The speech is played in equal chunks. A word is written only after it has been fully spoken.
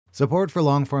Support for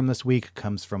Longform this week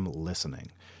comes from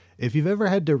listening. If you've ever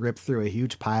had to rip through a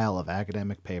huge pile of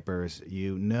academic papers,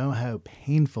 you know how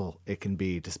painful it can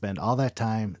be to spend all that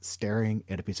time staring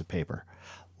at a piece of paper.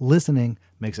 Listening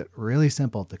makes it really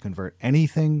simple to convert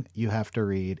anything you have to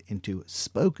read into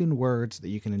spoken words that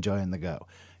you can enjoy on the go.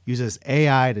 Uses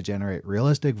AI to generate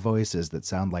realistic voices that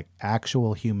sound like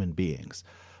actual human beings.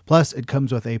 Plus, it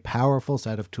comes with a powerful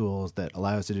set of tools that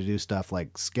allows you to do stuff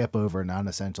like skip over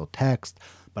non-essential text,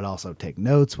 but also take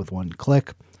notes with one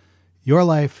click. Your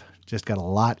life just got a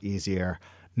lot easier.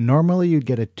 Normally, you'd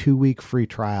get a 2-week free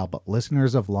trial, but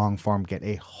listeners of Longform get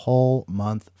a whole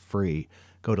month free.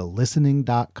 Go to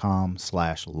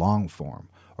listening.com/longform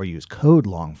or use code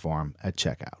longform at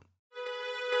checkout.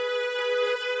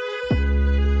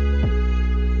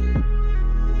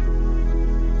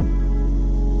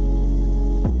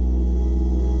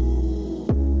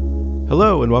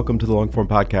 Hello and welcome to the Longform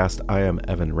Podcast. I am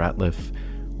Evan Ratliff.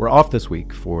 We're off this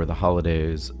week for the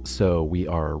holidays, so we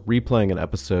are replaying an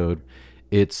episode.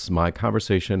 It's my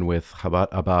conversation with Habat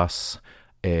Abbas,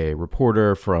 a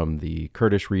reporter from the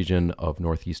Kurdish region of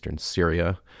northeastern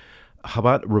Syria.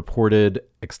 Habat reported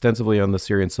extensively on the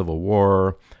Syrian civil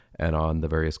war and on the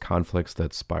various conflicts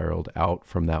that spiraled out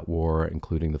from that war,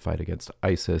 including the fight against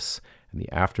ISIS and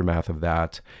the aftermath of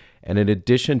that. And in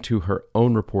addition to her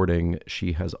own reporting,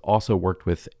 she has also worked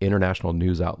with international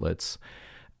news outlets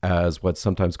as what's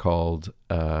sometimes called,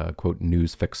 quote,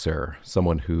 news fixer,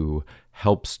 someone who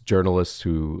helps journalists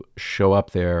who show up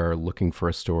there looking for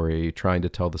a story, trying to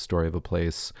tell the story of a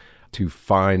place, to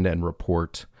find and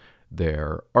report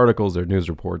their articles, their news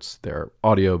reports, their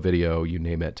audio, video, you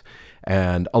name it.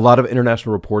 And a lot of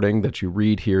international reporting that you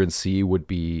read, hear, and see would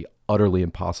be utterly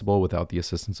impossible without the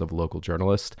assistance of a local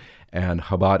journalist. And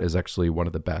Habat is actually one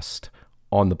of the best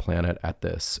on the planet at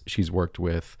this. She's worked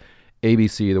with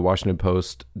ABC, The Washington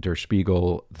Post, Der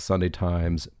Spiegel, The Sunday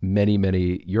Times,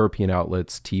 many European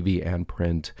outlets, TV and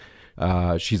print.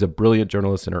 She's a brilliant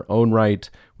journalist in her own right.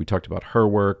 We talked about her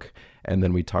work, and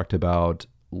then we talked about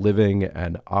living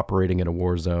and operating in a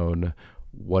war zone,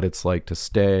 what it's like to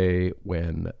stay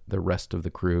when the rest of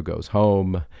the crew goes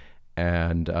home.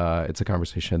 And it's a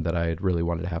conversation that I had really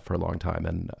wanted to have for a long time,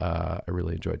 and I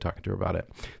really enjoyed talking to her about it.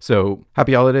 So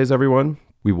happy holidays, everyone.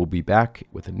 We will be back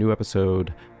with a new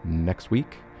episode next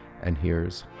week. And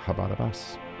here's Habat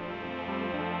Abbas.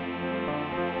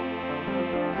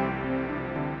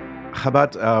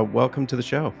 Habat, welcome to the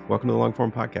show. Welcome to the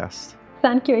Longform Podcast.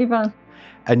 Thank you, Ivan.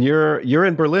 And you're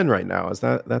in Berlin right now.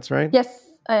 That's right? Yes,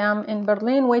 I am in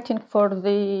Berlin waiting for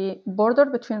the border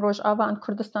between Rojava and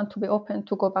Kurdistan to be open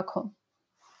to go back home.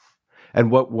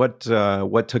 And what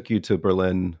took you to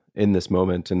Berlin in this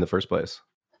moment in the first place?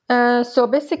 So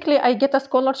basically, I get a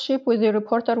scholarship with the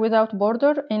Reporter Without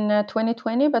Border in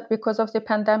 2020, but because of the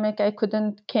pandemic, I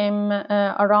couldn't came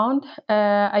around.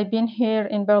 I've been here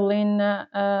in Berlin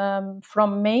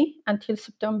from May until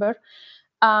September.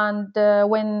 And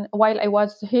while I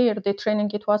was here, the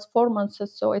training, it was 4 months,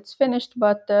 so it's finished.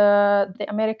 But the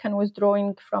American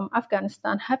withdrawing from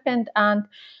Afghanistan happened, and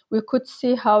we could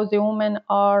see how the women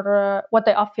are, what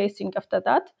they are facing after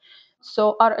that.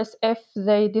 So RSF,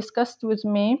 they discussed with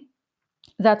me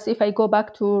that if I go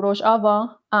back to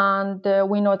Rojava, and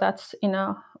we know that in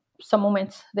some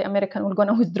moments the American will going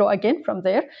to withdraw again from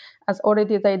there, as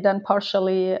already they done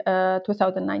partially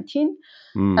 2019.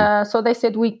 So they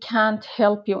said, we can't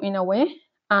help you in a way.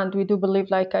 And we do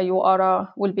believe like you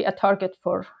will be a target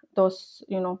for those,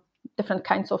 different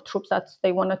kinds of troops that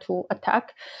they wanted to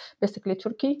attack, basically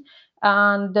Turkey.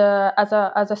 And as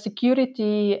a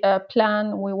security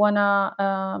plan, we wanna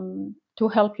to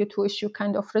help you to issue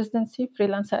kind of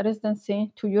freelancer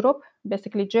residency to Europe,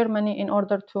 basically Germany, in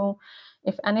order to,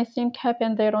 if anything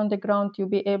happened there on the ground, you'll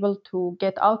be able to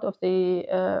get out of the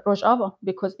Rojava,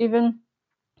 because even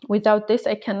without this,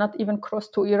 I cannot even cross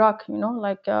to Iraq.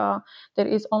 There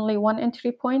is only one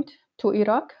entry point to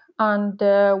Iraq. And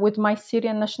with my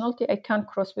Syrian nationality, I can't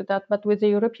cross with that. But with the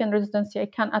European residency, I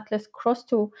can at least cross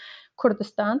to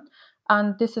Kurdistan.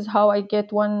 And this is how I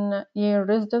get 1 year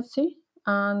residency,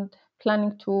 and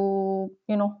planning to,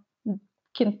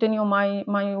 continue my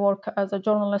work as a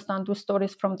journalist and do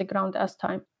stories from the ground as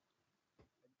time.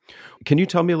 Can you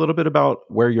tell me a little bit about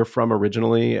where you're from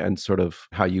originally and sort of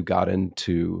how you got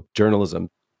into journalism?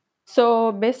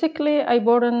 So basically, I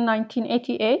born in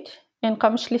 1988 in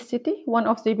Qamishli city, one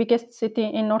of the biggest city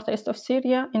in northeast of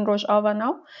Syria, in Rojava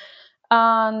now.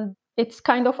 And it's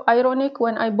kind of ironic,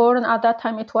 when I born at that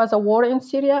time, it was a war in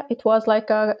Syria. It was like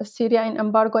a Syria in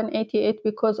embargo in 88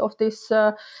 because of this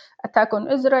attack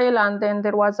on Israel. And then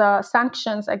there was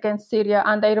sanctions against Syria.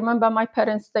 And I remember my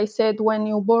parents, they said, when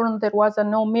you born, there was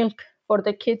no milk for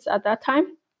the kids at that time.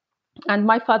 And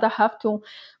my father have to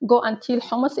go until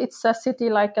Homs. It's a city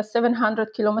like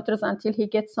 700 kilometers until he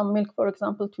gets some milk, for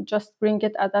example, to just bring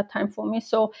it at that time for me.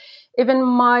 So even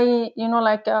my,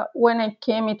 when I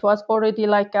came, it was already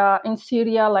like in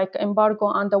Syria, like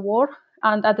embargo and the war.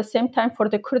 And at the same time, for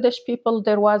the Kurdish people,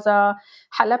 there was a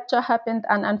Halabja happened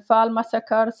and Anfal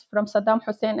massacres from Saddam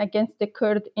Hussein against the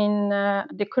Kurd in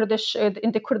the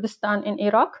Kurdistan in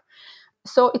Iraq.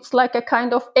 So it's like a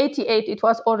kind of 88. It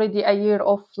was already a year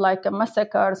of like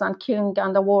massacres and killing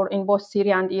and the war in both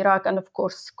Syria and Iraq, and of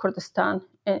course Kurdistan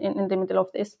in the middle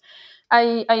of this.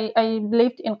 I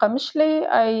lived in Qamishli.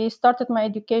 I started my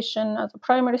education as a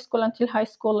primary school until high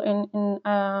school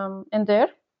in there.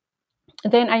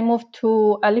 Then I moved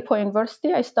to Aleppo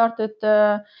University. I started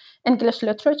English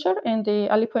literature in the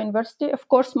Aleppo University. Of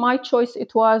course, my choice,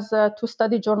 it was to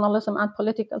study journalism and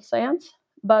political science,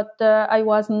 but I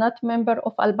was not member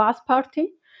of Al-Ba'ath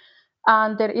Party.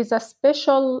 And there is a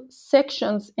special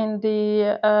sections in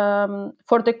the,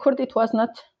 for the Kurd, it was not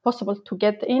possible to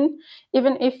get in.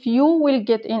 Even if you will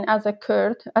get in as a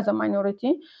Kurd, as a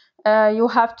minority, you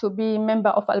have to be member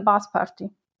of Al-Ba'ath Party.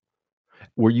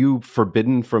 Were you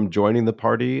forbidden from joining the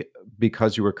party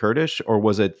because you were Kurdish, or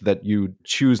was it that you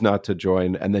choose not to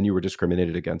join and then you were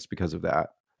discriminated against because of that?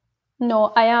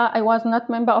 No, I was not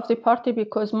member of the party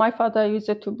because my father used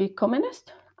it to be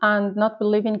communist and not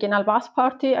believing in Al-Ba'ath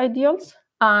Party ideals,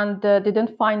 and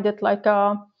didn't find it like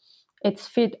it's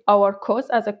fit our cause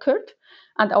as a Kurd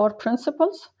and our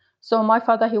principles. So my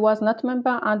father, he was not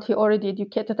member, and he already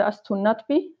educated us to not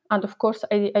be. And of course,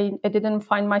 I didn't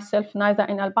find myself neither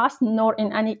in Al-Ba'ath nor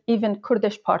in any even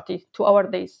Kurdish party to our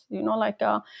days.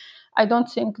 I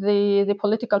don't think the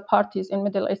political parties in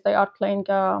Middle East, they are playing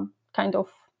kind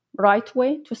of right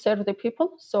way to serve the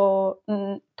people. So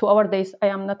to our days, I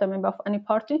am not a member of any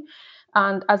party.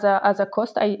 And as a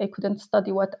cost, I couldn't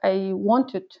study what I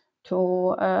wanted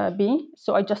to be.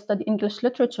 So I just studied English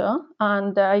literature,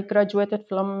 and I graduated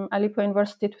from Aleppo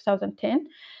University 2010.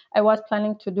 I was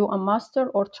planning to do a master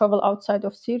or travel outside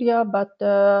of Syria, but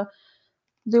the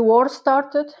war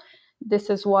started. This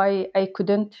is why I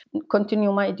couldn't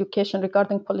continue my education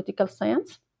regarding political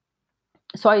science.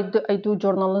 So I do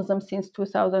journalism since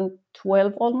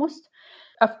 2012 almost.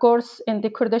 Of course, in the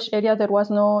Kurdish area, there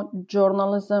was no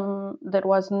journalism, there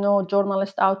was no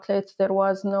journalist outlets, there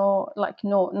was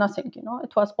nothing,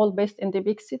 It was all based in the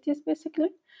big cities, basically.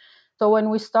 So when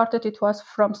we started, it was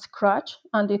from scratch,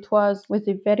 and it was with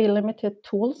the very limited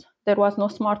tools. There was no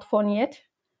smartphone yet.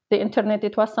 The internet,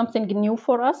 it was something new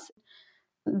for us.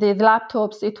 The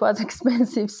laptops, it was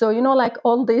expensive. So,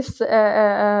 all these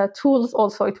tools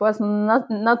also, it was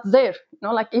not there.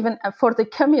 Even for the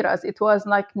cameras, it was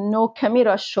like no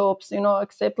camera shops,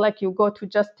 except like you go to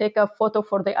just take a photo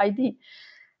for the ID.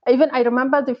 Even I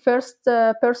remember the first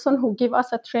person who gave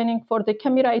us a training for the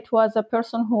camera, it was a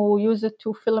person who used it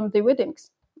to film the weddings.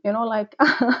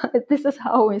 This is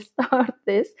how we start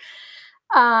this.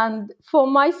 And for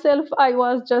myself, I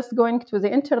was just going to the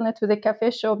internet, to the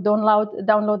cafe shop,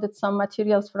 downloaded some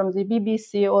materials from the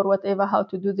BBC or whatever, how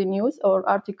to do the news or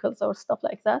articles or stuff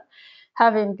like that,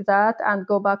 having that and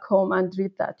go back home and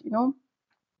read that,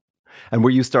 And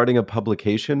were you starting a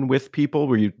publication with people?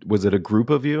 Was it a group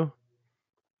of you?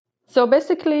 So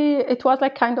basically, it was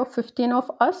like kind of 15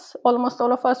 of us, almost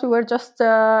all of us. We were just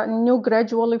new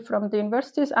gradually from the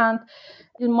universities. And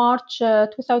in March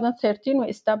 2013, we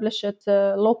established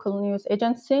a local news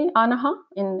agency, Anaha,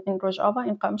 in Rojava,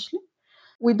 in Qamishli.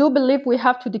 We do believe we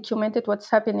have to document it, what's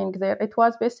happening there. It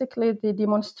was basically the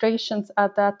demonstrations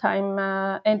at that time,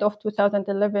 end of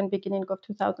 2011, beginning of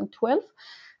 2012.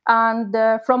 And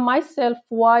from myself,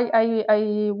 why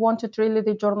I wanted really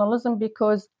the journalism,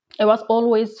 because I was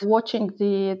always watching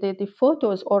the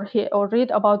photos or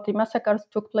read about the massacres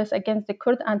took place against the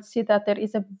Kurd and see that there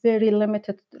is a very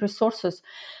limited resources.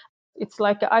 It's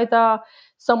like either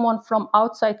someone from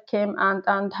outside came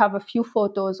and have a few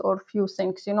photos or few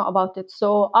things, about it.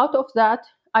 So out of that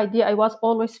idea, I was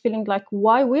always feeling like,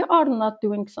 why we are not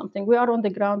doing something? We are on the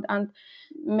ground, and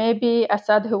maybe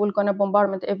Assad, who will gonna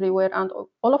bombardment everywhere, and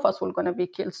all of us will gonna be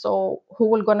killed. So who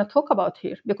will gonna talk about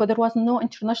here? Because there was no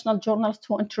international journalists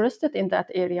who interested in that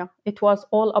area. It was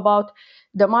all about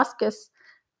Damascus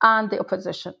and the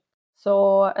opposition.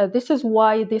 So this is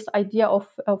why this idea of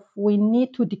we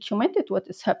need to document it, what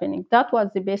is happening. That was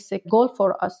the basic goal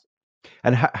for us.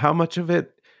 And how much of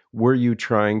it were you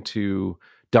trying to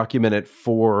document it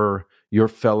for your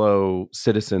fellow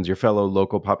citizens, your fellow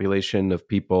local population of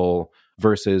people,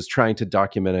 versus trying to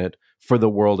document it for the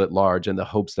world at large in the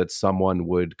hopes that someone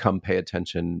would come pay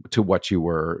attention to what you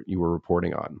were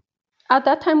reporting on? At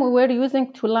that time, we were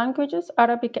using two languages,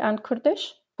 Arabic and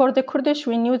Kurdish. For the Kurdish,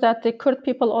 we knew that the Kurd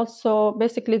people also,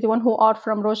 basically the one who are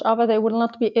from Rojava, they will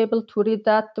not be able to read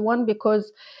that one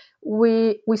because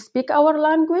we speak our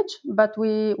language, but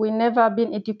we never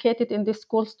been educated in the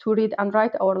schools to read and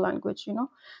write our language,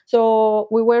 So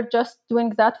we were just doing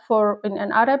that in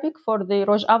Arabic for the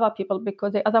Rojava people,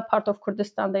 because the other part of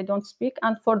Kurdistan they don't speak.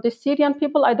 And for the Syrian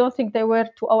people, I don't think they were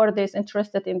to our days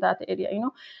interested in that area,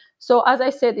 So as I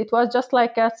said, it was just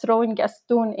like throwing a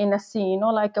stone in a sea,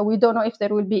 like we don't know if there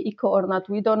will be echo or not.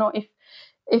 We don't know if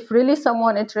really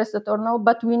someone interested or no,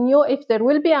 but we knew if there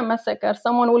will be a massacre,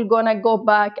 someone will gonna go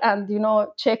back and,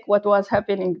 check what was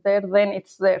happening there, then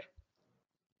it's there.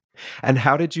 And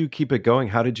how did you keep it going?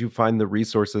 How did you find the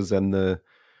resources and the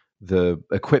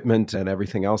equipment and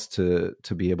everything else to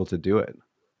be able to do it?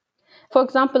 For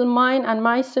example, mine and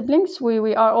my siblings,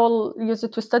 we are all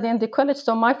used to study in the college.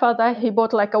 So my father, he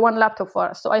bought like one laptop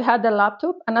for us. So I had a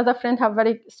laptop. Another friend had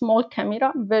very small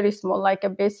camera, very small, like a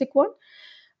basic one.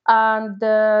 And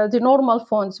the normal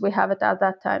phones, we have it at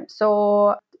that time.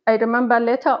 So I remember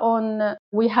later on,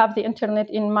 we have the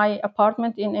internet in my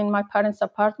apartment, in my parents'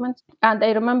 apartment. And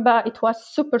I remember it was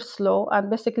super slow. And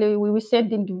basically, we were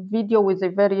sending video with a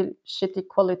very shitty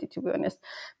quality, to be honest.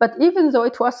 But even though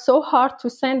it was so hard to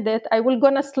send it, I will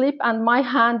gonna sleep and my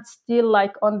hand still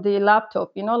like on the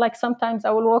laptop, like sometimes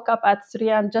I will wake up at 3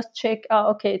 and just check,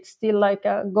 okay, it's still like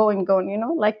going,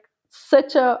 like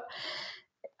such a...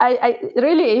 I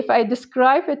really, if I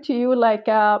describe it to you, like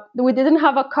we didn't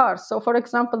have a car. So, for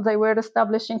example, they were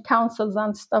establishing councils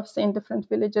and stuff in different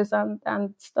villages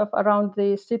and stuff around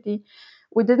the city.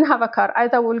 We didn't have a car.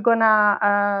 Either we're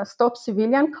gonna stop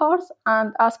civilian cars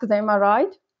and ask them a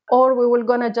ride, or we were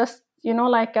gonna just,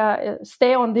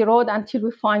 stay on the road until we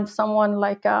find someone,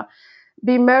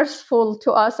 be merciful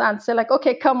to us and say,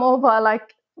 okay, come over,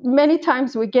 Many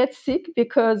times we get sick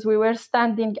because we were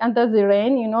standing under the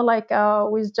rain,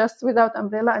 with just without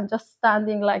umbrella and just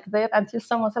standing like that until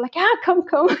someone said come,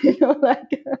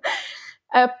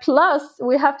 plus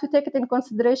we have to take it in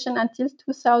consideration until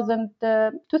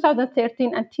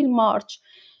 2013, until March.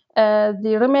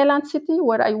 The Rumeland city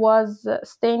where I was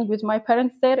staying with my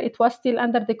parents there, it was still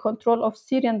under the control of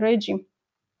Syrian regime.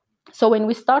 So when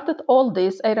we started all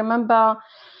this, I remember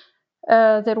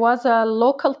there was a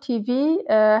local TV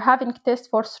having test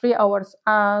for 3 hours.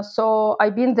 So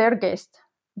I've been their guest.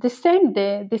 The same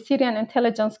day, the Syrian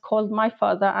intelligence called my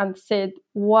father and said,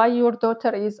 why your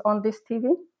daughter is on this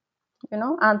TV?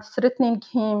 And threatening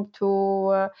him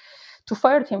to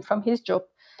fire him from his job.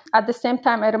 At the same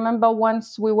time, I remember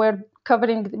once we were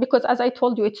covering, because as I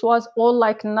told you, it was all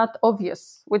not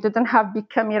obvious. We didn't have big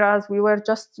cameras. We were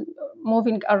just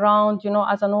moving around,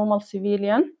 as a normal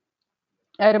civilian.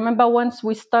 I remember once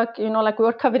we stuck, we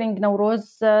were covering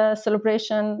Nowruz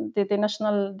celebration, the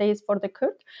national days for the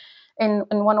Kurd, in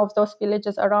one of those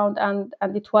villages around, and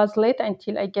it was late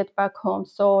until I get back home.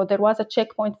 So there was a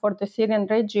checkpoint for the Syrian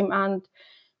regime, and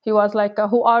he was like,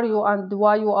 who are you and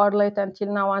why you are late until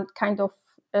now, and kind of,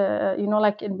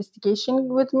 investigation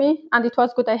with me. And it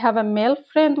was good. I have a male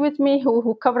friend with me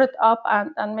who covered it up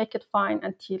and make it fine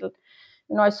until,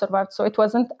 I survived. So it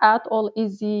wasn't at all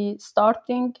easy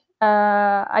starting.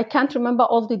 I can't remember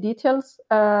all the details,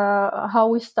 how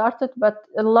we started, but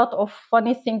a lot of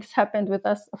funny things happened with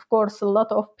us. Of course, a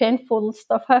lot of painful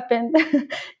stuff happened.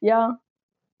 Yeah.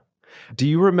 Do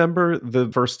you remember the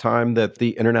first time that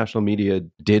the international media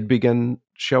did begin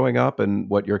showing up and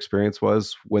what your experience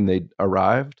was when they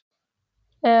arrived?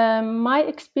 My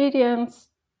experience,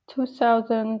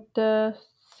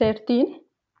 2013,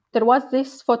 there was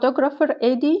this photographer,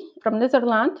 Eddie, from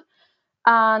Netherlands.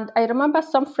 And I remember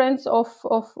some friends of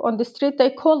on the street,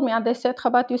 they called me and they said,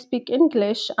 Khabat, you speak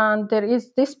English, and there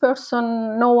is this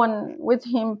person, no one with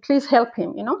him, please help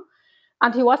him,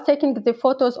 And he was taking the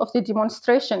photos of the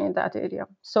demonstration in that area.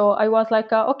 So I was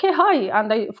like, okay, hi.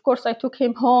 And I took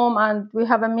him home and we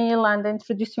have a meal and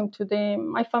introduced him to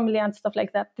my family and stuff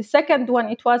like that. The second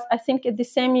one, it was, I think, in the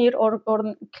same year or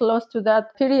close to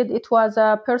that period, it was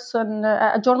a person,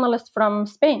 a journalist from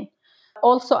Spain.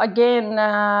 Also, again,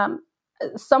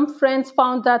 some friends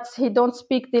found that he don't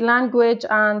speak the language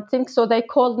and things, so they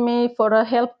called me for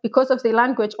help because of the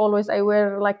language. Always I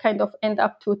were kind of end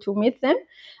up to meet them,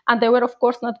 and they were of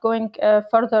course not going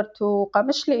further to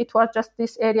Qamishli. It was just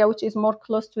this area which is more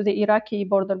close to the Iraqi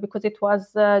border because it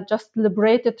was just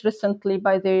liberated recently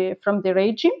from the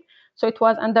regime. So it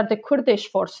was under the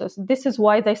Kurdish forces. This is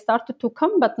why they started to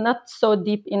come, but not so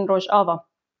deep in Rojava.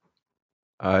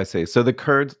 I see. So the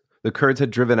Kurds had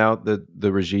driven out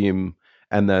the regime.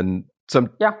 And then some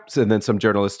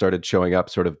journalists started showing up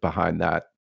sort of behind that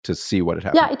to see what had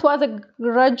happened? Yeah, it was a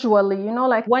gradually,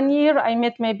 like 1 year I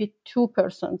met maybe 2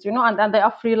 persons, and they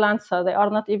are freelancer. They are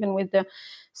not even with the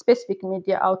specific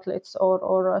media outlets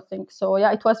or things. So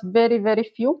yeah, it was very, very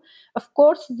few. Of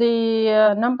course,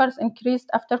 the numbers increased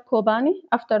after Kobani,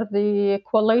 after the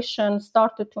coalition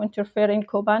started to interfere in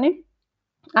Kobani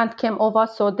and came over.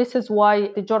 So this is why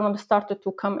the journalists started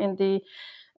to come in the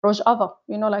Rojava,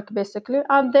 basically.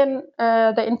 And then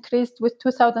they increased with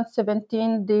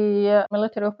 2017, the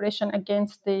military operation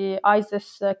against the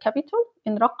ISIS capital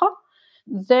in Raqqa.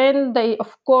 Then they,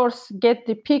 of course, get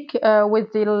the peak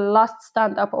with the last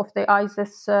stand-up of the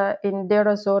ISIS in Deir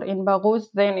ez-Zor in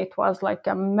Baghuz. Then it was like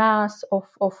a mass of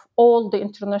all the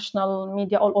international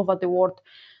media all over the world.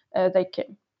 They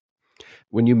came.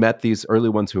 When you met these early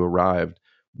ones who arrived,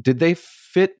 did they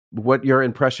fit what your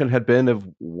impression had been of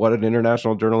what an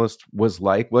international journalist was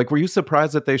like? Like, were you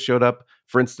surprised that they showed up,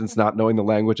 for instance, not knowing the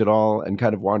language at all and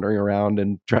kind of wandering around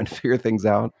and trying to figure things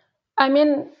out? I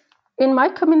mean, in my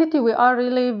community, we are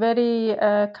really very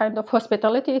kind of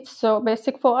hospitality. It's so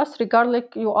basic for us, regardless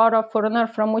you are a foreigner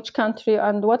from which country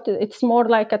and what. It's more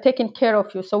like a taking care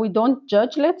of you. So we don't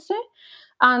judge, let's say.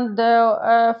 And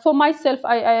for myself,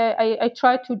 I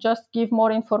try to just give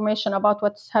more information about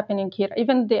what's happening here.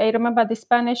 Even I remember the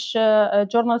Spanish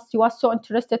journalist, he was so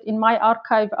interested in my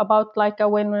archive about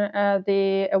when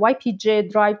the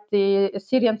YPJ drive the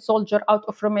Syrian soldier out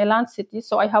of Rumelan city.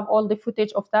 So I have all the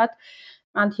footage of that.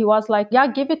 And he was like, yeah,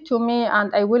 give it to me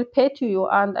and I will pay to you.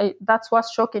 And that's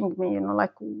what's shocking me,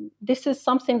 this is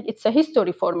something, it's a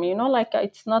history for me,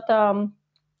 it's not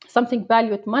something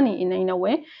valued money in a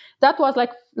way. That was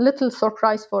like little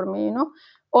surprise for me,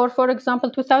 Or for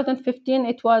example, 2015,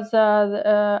 it was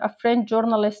a French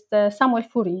journalist, Samuel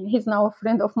Foury. He's now a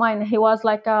friend of mine. He was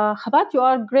like, Habat, you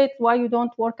are great. Why you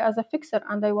don't work as a fixer?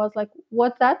 And I was like,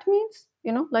 what that means?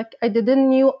 I didn't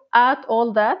knew at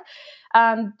all that.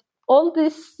 And all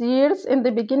these years in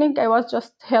the beginning, I was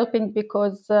just helping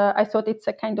because I thought it's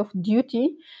a kind of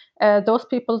duty, those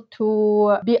people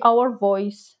to be our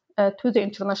voice to the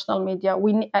international media.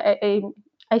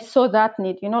 I saw that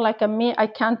need, me, I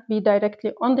can't be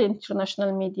directly on the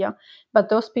international media, but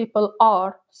those people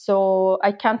are. So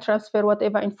I can transfer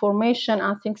whatever information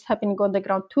and things happening on the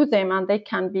ground to them, and they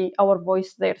can be our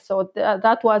voice there. So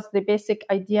that was the basic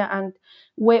idea and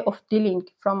way of dealing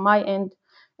from my end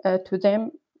to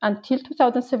them. Until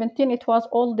 2017, it was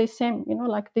all the same,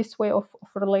 this way of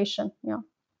relation. Yeah.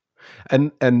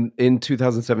 And in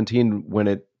 2017, when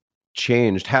it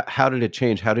changed, how did it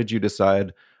change? How did you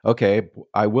decide, okay,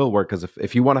 I will work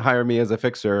if you want to hire me as a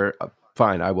fixer,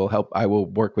 fine, I will help. I will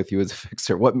work with you as a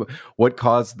fixer. What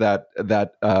caused that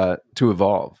to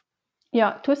evolve?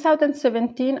 Yeah,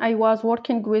 2017, I was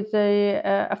working with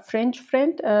a French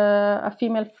friend, a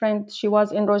female friend. She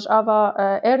was in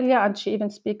Rojava area, and she even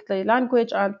speaks the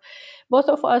language. And both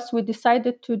of us, we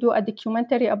decided to do a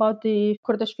documentary about the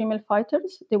Kurdish female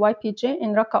fighters, the YPJ,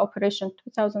 in Raqqa Operation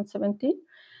 2017.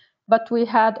 But we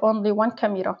had only one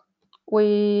camera.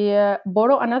 We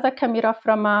borrowed another camera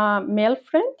from a male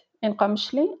friend in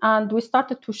Qamishli, and we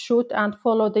started to shoot and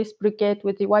follow this brigade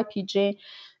with the YPJ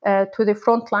to the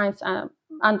front lines.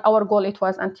 And our goal, it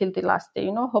was until the last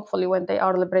day, hopefully when they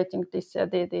are liberating this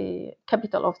the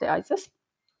capital of the ISIS.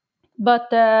 But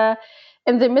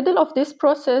in the middle of this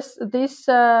process, this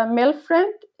male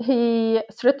friend, he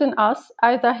threatened us.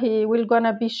 Either he will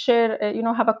gonna be share,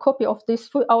 have a copy of this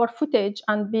our footage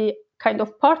and be kind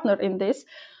of partner in this,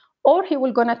 or he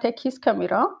will gonna take his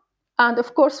camera. And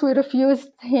of course, we refused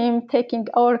him taking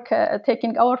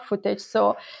our footage.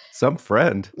 So, some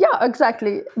friend. Yeah,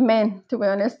 exactly, man. To be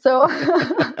honest, so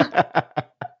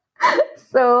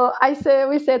so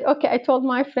we said, okay. I told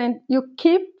my friend, you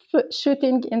keep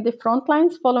shooting in the front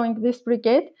lines, following this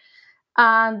brigade,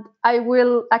 and I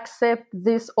will accept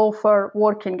this offer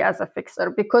working as a fixer.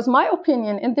 Because my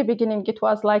opinion in the beginning, it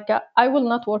was like, I will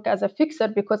not work as a fixer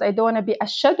because I don't want to be a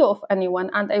shadow of anyone,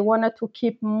 and I wanted to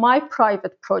keep my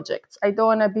private projects. I don't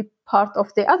want to be part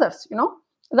of the others,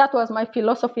 That was my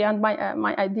philosophy and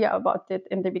my idea about it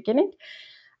in the beginning.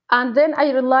 And then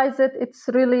I realized that it's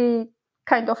really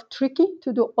kind of tricky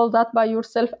to do all that by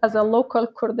yourself as a local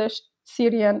Kurdish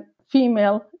Syrian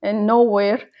female in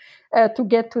nowhere. To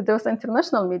get to those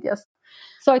international medias.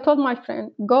 So I told my friend,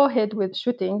 go ahead with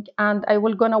shooting, and I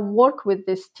will gonna work with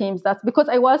these teams. That's because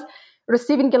I was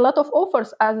receiving a lot of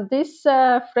offers. As this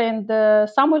friend,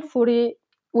 Samuel Foury,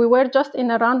 we were just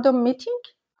in a random meeting,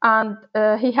 and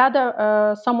he had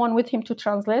someone with him to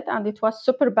translate, and it was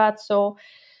super bad. So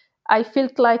I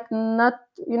felt like not,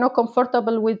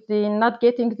 comfortable with the not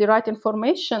getting the right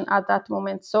information at that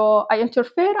moment. So I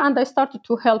interfered and I started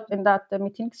to help in that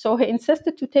meeting. So he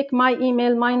insisted to take my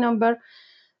email, my number,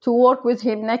 to work with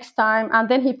him next time. And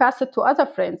then he passed it to other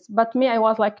friends. But me, I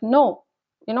was like, no,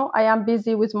 I am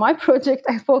busy with my project.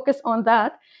 I focus on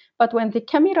that. But when the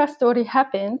camera story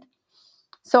happened,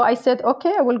 so I said,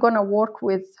 okay, I will gonna work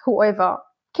with whoever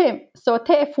came. So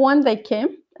TF1, they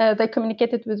came. They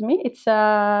communicated with me. It's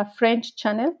a French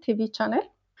channel, TV channel.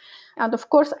 And of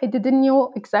course, I didn't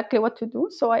know exactly what to do.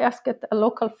 So I asked a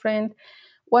local friend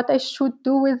what I should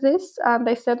do with this. And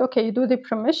they said, okay, you do the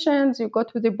permissions, you go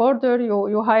to the border,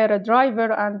 you hire a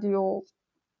driver, and you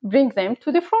bring them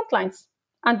to the front lines.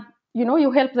 And,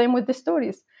 you help them with the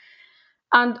stories.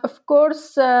 And of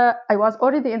course, I was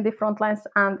already in the front lines,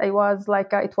 and I was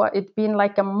like, it'd been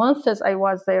like a month as I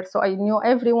was there. So I knew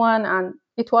everyone, and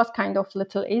it was kind of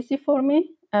little easy for me.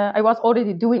 I was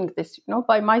already doing this,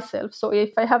 by myself. So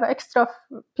if I have extra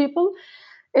people,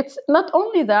 it's not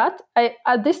only that.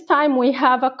 At this time, we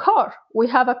have a car. We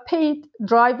have a paid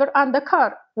driver and a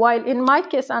car. While in my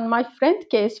case and my friend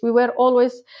case, we were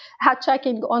always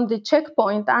checking on the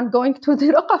checkpoint and going to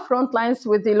the Raqqa front lines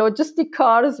with the logistic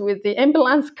cars, with the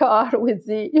ambulance car, with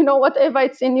the, whatever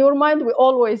it's in your mind, we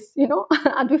always,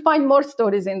 and we find more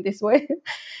stories in this way.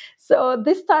 So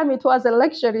this time it was a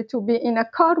luxury to be in a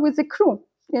car with the crew,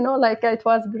 it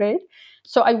was great.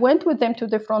 So I went with them to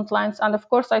the front lines. And of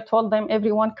course, I told them,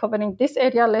 everyone covering this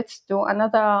area, let's do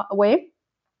another way.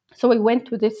 So we went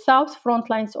to the south front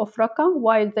lines of Raqqa,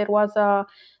 while there was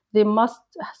the most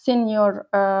senior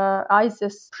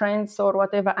ISIS friends or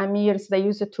whatever amirs, they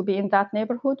used to be in that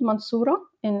neighborhood, Mansoura,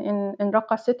 in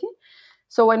Raqqa city.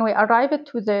 So when we arrived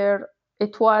to there,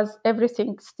 it was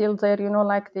everything still there,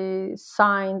 like the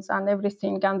signs and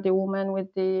everything, and the woman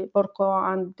with the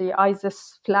burqa and the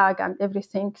ISIS flag and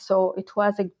everything. So it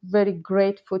was a very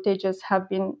great footages have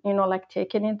been,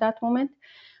 taken in that moment.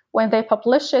 When they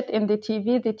publish it in the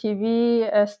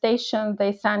TV station,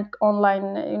 they thank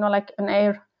online, an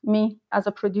air me as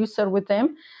a producer with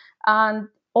them. And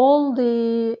all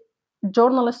the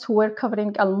journalists who were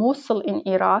covering Al-Mosul in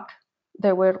Iraq,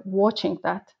 they were watching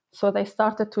that. So they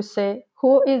started to say,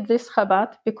 who is this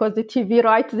Khabat? Because the TV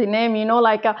writes the name,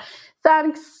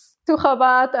 thanks to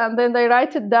Khabat, and then they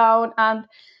write it down. And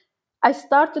I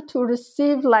started to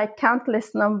receive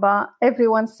countless number.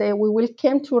 Everyone say, we will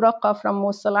came to Raqqa from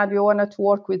Mosul and we wanted to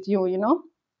work with you,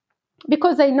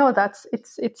 because they know that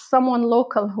it's someone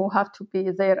local who have to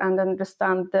be there and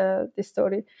understand the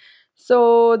story.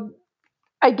 So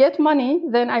I get money,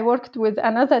 then I worked with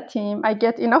another team. I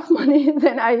get enough money,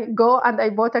 then I go and I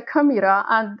bought a camera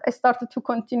and I started to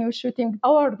continue shooting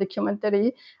our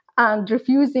documentary and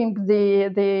refusing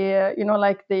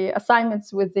the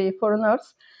assignments with the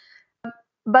foreigners.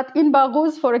 But in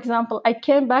Baghouz, for example, I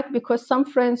came back because some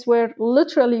friends were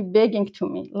literally begging to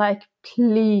me,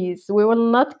 please, we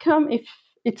will not come if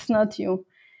it's not you.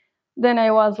 Then I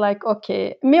was like,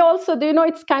 okay. Me also,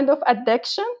 it's kind of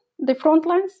addiction. The front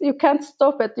lines, you can't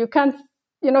stop it. You can't,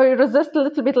 you resist a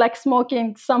little bit like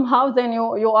smoking somehow. Then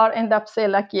you are end up say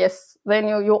yes. Then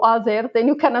you are there. Then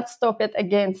you cannot stop it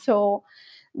again. So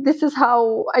this is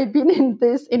how I've been in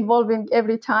this involving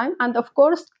every time. And of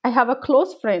course, I have a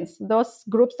close friends. Those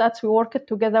groups that we worked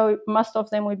together, most of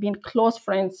them we've been close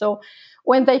friends. So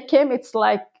when they came, it's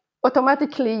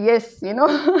automatically yes,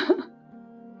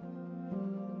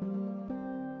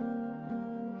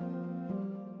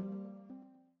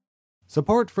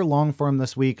 Support for Longform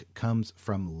this week comes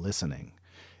from listening.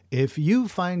 If you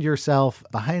find yourself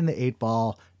behind the eight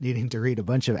ball, needing to read a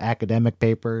bunch of academic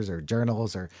papers or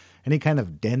journals or any kind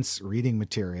of dense reading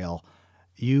material,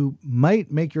 you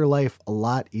might make your life a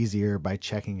lot easier by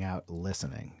checking out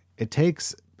listening. It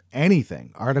takes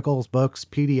anything, articles, books,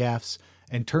 PDFs,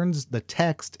 and turns the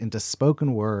text into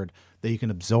spoken word that you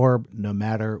can absorb no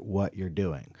matter what you're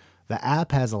doing. The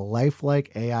app has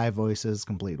lifelike AI voices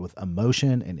complete with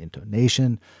emotion and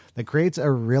intonation that creates a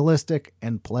realistic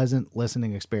and pleasant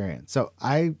listening experience. So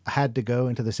I had to go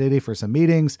into the city for some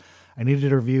meetings. I needed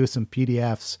to review some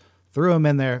PDFs, threw them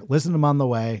in there, listened to them on the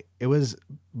way. It was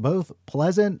both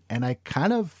pleasant, and I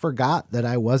kind of forgot that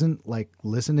I wasn't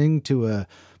listening to a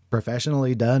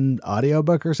professionally done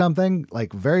audiobook or something.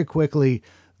 Very quickly,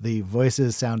 the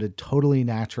voices sounded totally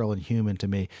natural and human to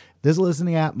me. This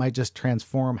listening app might just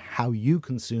transform how you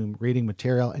consume reading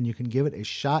material, and you can give it a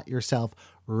shot yourself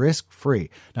risk-free.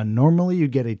 Now, normally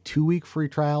you'd get a 2-week free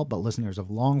trial, but listeners of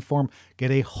Longform get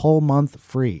a whole month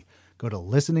free. Go to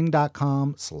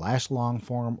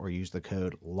listening.com/longform or use the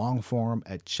code longform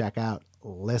at checkout.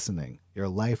 Listening. Your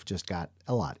life just got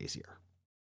a lot easier.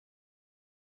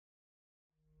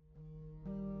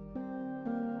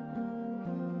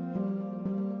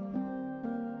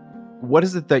 what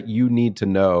is it that you need to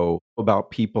know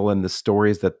about people and the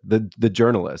stories that the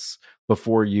journalists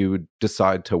before you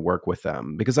decide to work with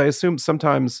them? Because I assume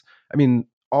sometimes, I mean,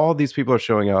 all these people are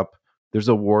showing up. There's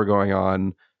a war going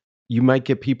on. You might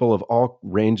get people of all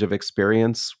range of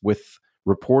experience with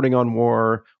reporting on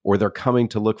war, or they're coming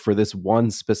to look for this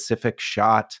one specific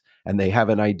shot and they have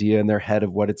an idea in their head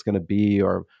of what it's going to be,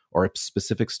 or a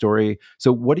specific story.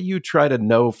 So what do you try to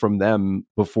know from them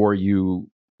before you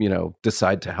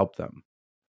decide to help them?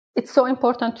 It's so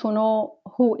important to know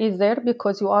who is there,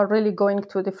 because you are really going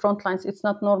to the front lines. It's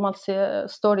not normal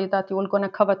story that you are going to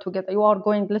cover together. You are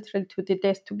going literally to the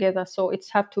death together. So it's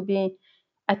have to be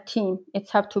a team.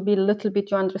 It's have to be a little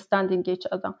bit you understanding each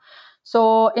other.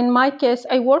 So in my case,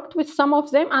 I worked with some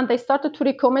of them and they started to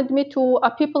recommend me to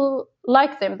people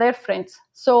like them, their friends.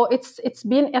 So it's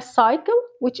been a cycle,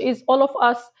 which is all of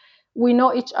us, we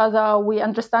know each other, we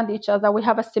understand each other, we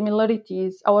have a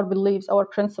similarities, our beliefs, our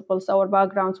principles, our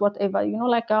backgrounds, whatever,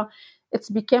 it's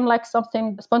became like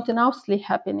something spontaneously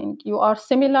happening. You are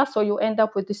similar, so you end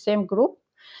up with the same group.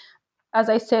 As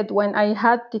I said, when I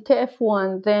had the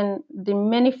TF1, then the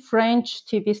many French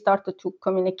TV started to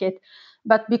communicate.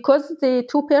 But because the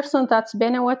two persons, that's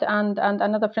Benawat and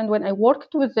another friend, when I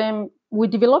worked with them, we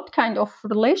developed kind of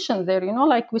relation there,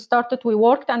 we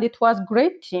worked and it was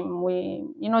great team. We,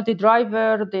 the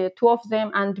driver, the two of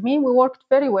them and me, we worked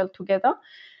very well together.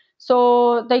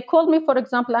 So they called me, for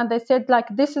example, and they said,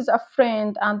 this is a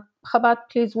friend and Chabad,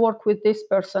 please work with this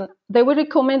person. They will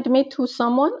recommend me to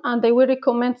someone and they will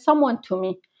recommend someone to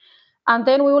me. And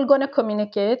then we will going to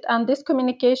communicate. And this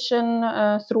communication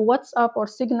through WhatsApp or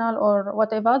Signal or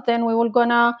whatever, then we will going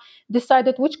to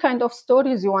decide which kind of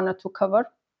stories you wanted to cover.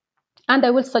 And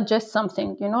I will suggest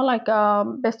something,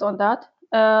 based on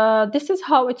that. This is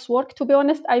how it's worked. To be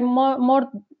honest, I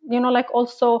more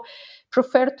also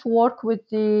prefer to work with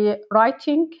the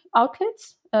writing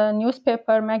outlets,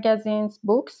 newspaper, magazines,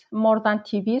 books, more than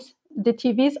TVs. The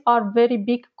TVs are very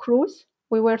big crews.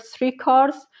 We were 3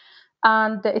 cars.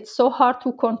 And it's so hard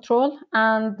to control.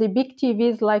 And the big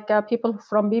TVs, like people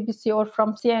from BBC or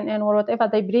from CNN or whatever,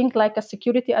 they bring like a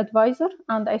security advisor.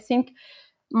 And I think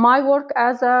my work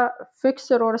as a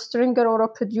fixer or a stringer or a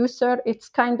producer, it's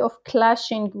kind of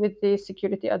clashing with the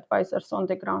security advisors on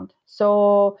the ground.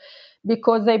 So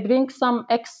because they bring some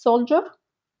ex-soldier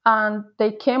and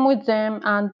they came with them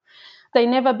and they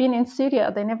never been in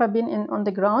Syria. They never been on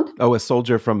the ground. Oh, a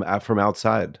soldier from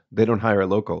outside. They don't hire a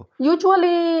local.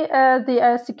 Usually,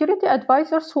 the security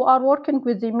advisors who are working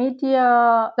with the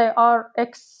media, they are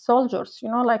ex-soldiers,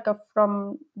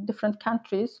 from different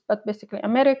countries, but basically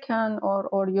American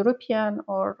or European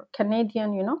or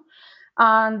Canadian,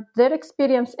 And their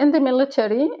experience in the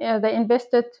military, they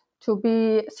invested to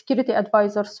be security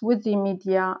advisors with the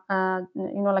media,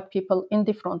 people in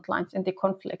the front lines, in the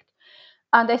conflict.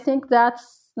 And I think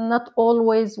that's not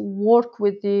always work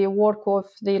with the work of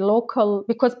the local,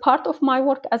 because part of my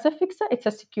work as a fixer, it's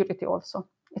a security also.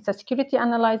 It's a security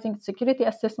analyzing, security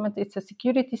assessment, it's a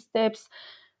security steps.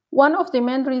 One of the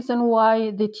main reasons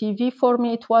why the TV for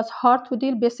me, it was hard to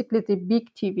deal, basically the big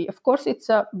TV. Of course, it's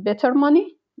a better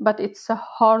money, but it's a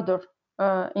harder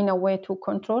in a way to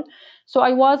control. So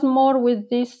I was more with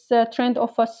this trend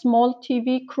of a small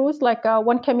TV crews, like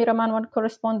one cameraman, one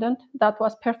correspondent. That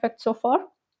was perfect so far.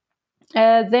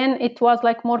 Then it was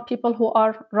like more people who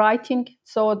are writing.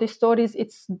 So the stories,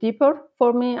 it's deeper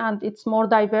for me and it's more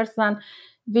diverse than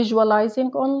visualizing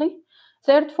only.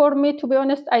 Third, for me, to be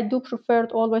honest, I do prefer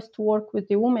always to work with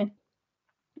the women.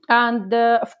 And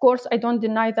of course, I don't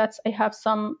deny that I have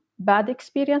some bad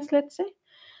experience, let's say.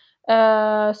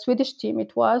 Swedish team,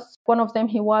 it was one of them,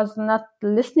 he was not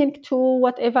listening to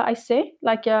whatever I say,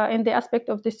 in the aspect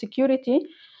of the security.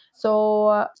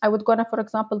 So I would go, for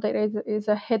example, there is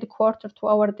a headquarter to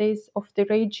our days of the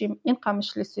regime in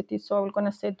Qamishli city. So I was going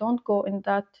to say, don't go in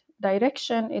that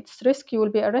direction. It's risky. You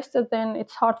will be arrested. Then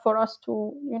it's hard for us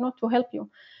to help you.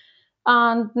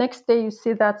 And next day you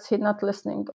see that he's not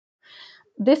listening.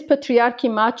 This patriarchy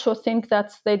macho thing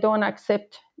that they don't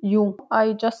accept you.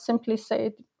 I just simply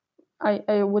said,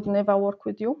 I would never work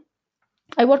with you.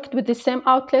 I worked with the same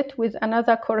outlet with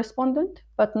another correspondent,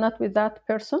 but not with that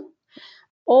person.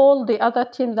 All the other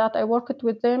team that I worked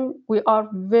with them, we are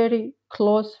very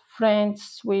close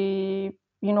friends. We,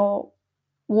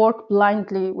 work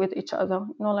blindly with each other.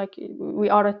 We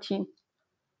are a team.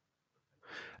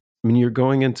 I mean, you're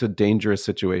going into dangerous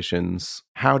situations.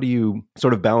 How do you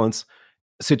sort of balance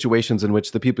situations in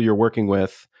which the people you're working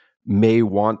with may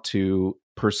want to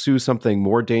pursue something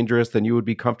more dangerous than you would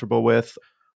be comfortable with,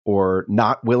 or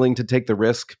not willing to take the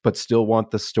risk but still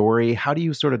want the story? How do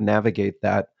you sort of navigate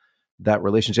that that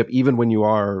relationship, even when you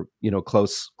are,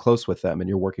 close with them and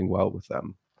you're working well with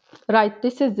them? Right.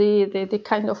 This is the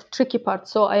kind of tricky part.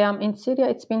 So I am in Syria.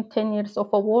 It's been 10 years of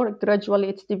a war. Gradually,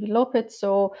 it's developed.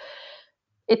 So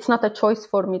it's not a choice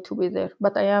for me to be there,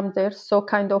 but I am there. So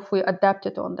kind of we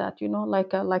adapted on that,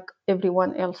 like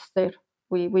everyone else there.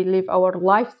 We live our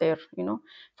life there,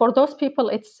 For those people,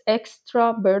 it's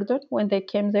extra burden when they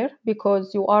came there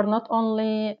because you are not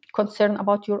only concerned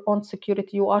about your own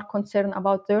security, you are concerned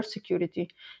about their security.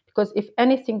 Because if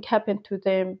anything happened to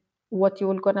them, what you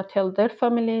will gonna tell their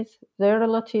families, their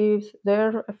relatives,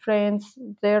 their friends,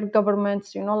 their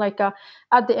governments,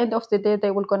 at the end of the day,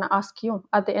 they will gonna ask you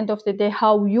at the end of the day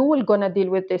how you will gonna deal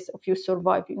with this if you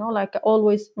survive,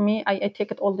 always me, I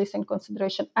take it all this in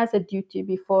consideration as a duty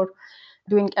before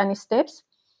doing any steps.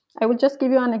 I will just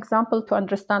give you an example to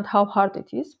understand how hard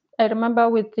it is. I remember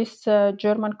with this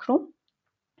German crew,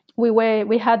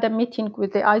 we had a meeting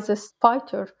with the ISIS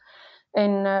fighter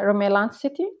in Ramallah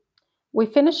city. We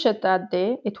finished it that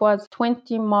day. It was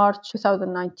 20 March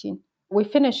 2019. We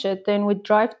finished it, then we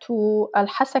drive to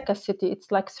Al-Hasaka city.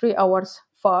 It's like 3 hours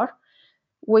far.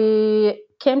 We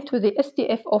came to the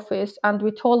SDF office and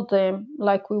we told them,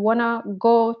 we want to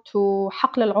go to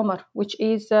Haql al-Umar, which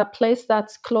is a place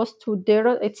that's close to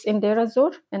Deir. It's in Deir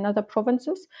ez-Zor and other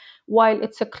provinces. While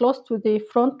it's close to the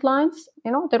front lines,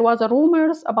 there was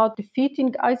rumors about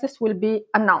defeating ISIS will be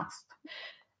announced.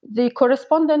 The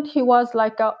correspondent, he was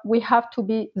like, we have to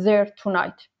be there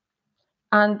tonight.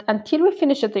 And until we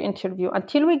finished the interview,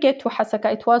 until we get to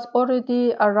Hasaka, it was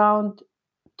already around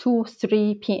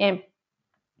 2-3 p.m.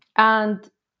 And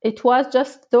it was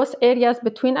just those areas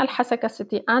between Al-Hasaka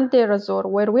city and Deir ez-Zor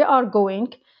where we are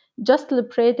going, just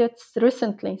liberated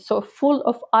recently. So full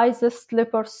of ISIS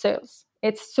sleeper cells.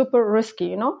 It's super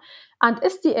risky, And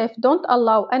SDF don't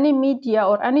allow any media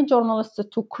or any journalists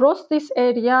to cross this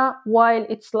area while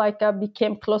it's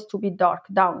became close to be dark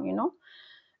down,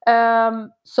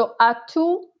 So at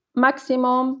 2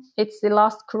 maximum, it's the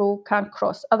last crew can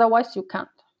cross. Otherwise, you can't.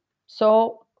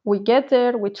 So we get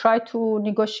there. We try to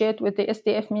negotiate with the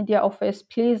SDF media office.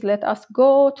 Please let us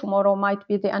go. Tomorrow might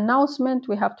be the announcement.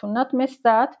 We have to not miss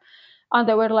that. And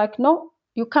they were like, no,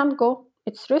 you can't go.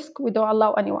 It's risk. We don't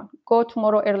allow anyone. Go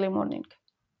tomorrow early morning.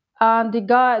 And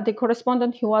the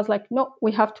correspondent, he was like, no,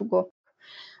 we have to go.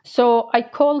 So I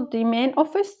called the main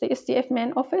office, the SDF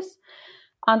main office,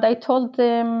 and I told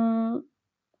them,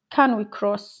 can we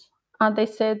cross? And they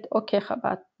said, okay,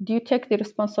 Chabad, do you take the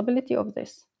responsibility of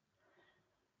this?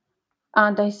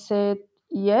 And I said,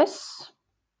 yes.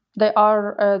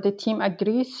 The team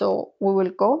agrees, so we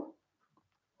will go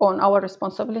on our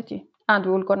responsibility. And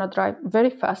we will gonna drive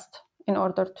very fast in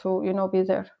order to, be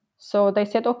there. So they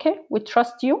said, okay, we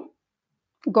trust you.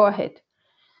 Go ahead.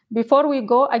 Before we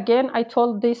go, again, I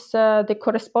told the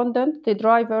correspondent, the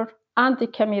driver, and the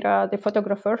camera, the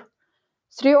photographer,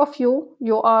 3 of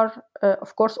you are,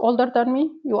 of course, older than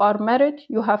me. You are married.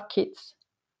 You have kids.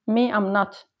 Me, I'm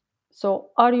not. So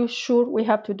are you sure we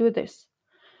have to do this?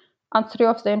 And 3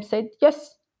 of them said,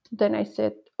 yes. Then I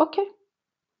said, okay,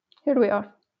 here we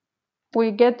are.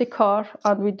 We get the car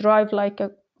and we drive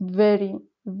a very,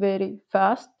 very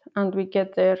fast and we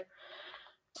get there.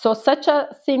 So such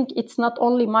a thing, it's not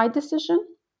only my decision,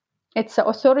 it's the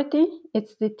authority,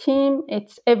 it's the team,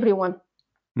 it's everyone.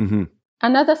 Mm-hmm.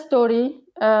 Another story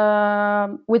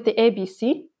with the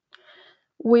ABC.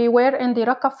 We were in the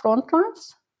Raqqa front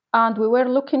lines and we were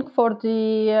looking for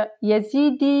the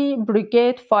Yazidi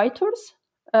brigade fighters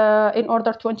in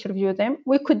order to interview them.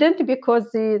 We couldn't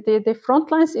because the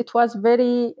front lines, it was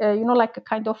very, like a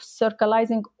kind of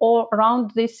circulating all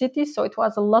around the city. So it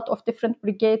was a lot of different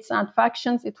brigades and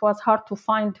factions. It was hard to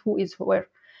find who is where.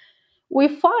 We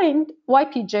find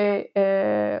YPJ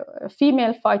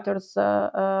female fighters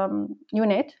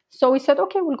unit. So we said,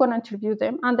 okay, we're going to interview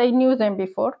them. And I knew them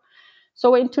before.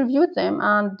 So we interviewed them.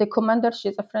 And the commander,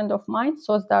 she's a friend of mine,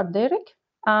 Sozdar Derek.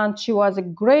 And she was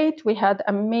great. We had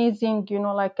amazing,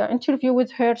 an interview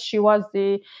with her. She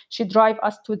drive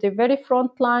us to the very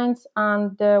front lines.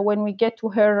 And when we get to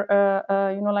her,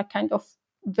 kind of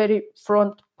very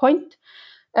front point,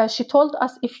 she told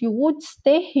us if you would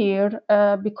stay here,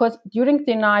 because during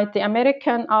the night, the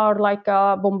Americans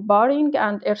are bombarding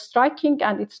and airstriking,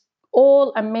 and it's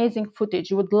all amazing footage.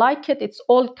 You would like it. It's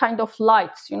all kind of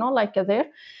lights, there.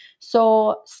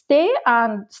 So stay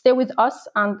with us,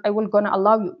 and I will gonna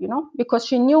allow you, because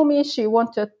she knew me. She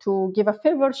wanted to give a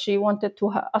favor. She wanted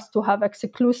us to have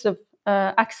exclusive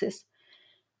access.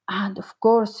 And of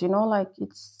course,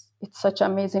 it's such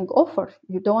an amazing offer.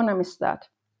 You don't want to miss that.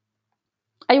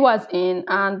 I was in,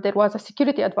 and there was a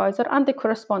security advisor and the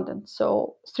correspondent.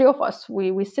 So 3 of us,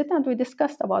 we sit and we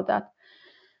discussed about that.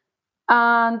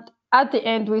 And at the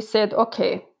end, we said,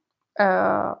 okay,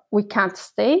 we can't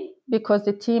stay because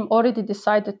the team already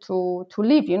decided to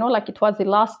leave. Like it was the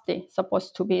last day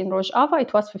supposed to be in Rojava.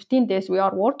 It was 15 days we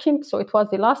are working. So it was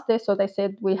the last day. So they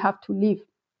said, we have to leave.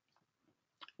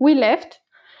 We left.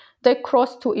 They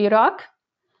crossed to Iraq.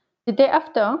 The day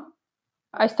after,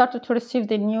 I started to receive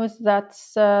the news that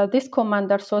this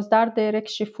commander, Sozdar Derek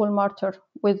Shiful Martyr,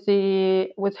 with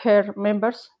her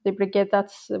members, the brigade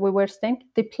that we were staying,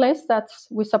 the place that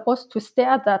we supposed to stay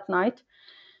at that night,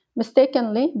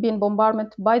 mistakenly been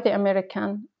bombarded by the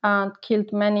American and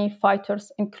killed many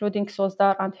fighters, including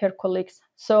Sozdar and her colleagues.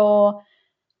 So,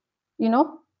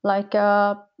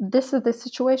 this is the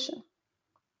situation.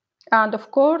 And of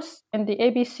course, in the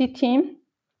ABC team,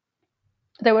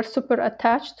 they were super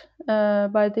attached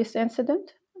by this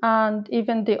incident. And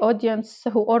even the audience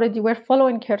who already were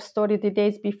following her story the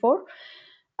days before,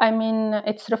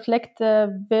 it's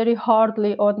reflected very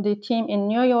hardly on the team in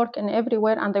New York and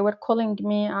everywhere. And they were calling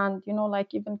me and,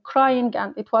 even crying.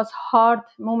 And it was hard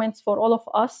moments for all of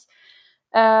us.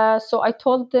 So I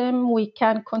told them we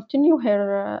can continue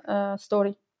her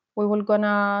story. We will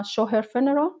gonna show her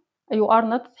funeral. You are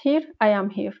not here, I am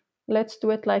here. Let's do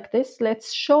it like this.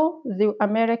 Let's show the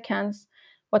Americans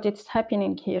what is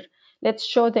happening here. Let's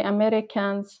show the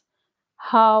Americans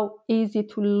how easy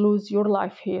to lose your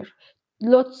life here.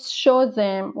 Let's show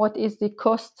them what is the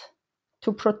cost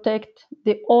to protect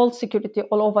all security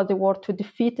all over the world, to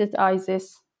defeat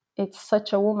ISIS. It's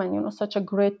such a woman, such a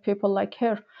great people like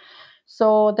her.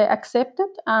 So they accepted,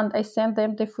 and I sent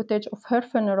them the footage of her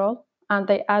funeral, and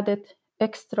they added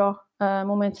extra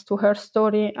moments to her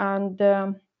story. And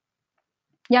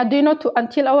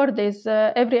until our days,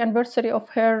 every anniversary of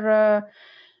her,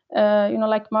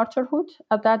 martyrhood,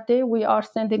 at that day, we are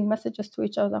sending messages to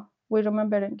each other. We're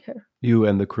remembering her. You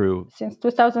and the crew? Since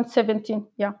 2017,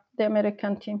 yeah, the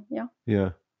American team, yeah.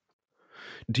 Yeah.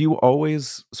 Do you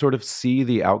always sort of see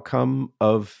the outcome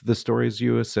of the stories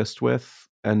you assist with?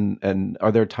 And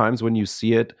are there times when you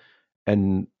see it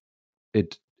and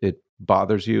it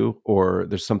bothers you, or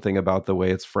there's something about the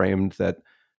way it's framed that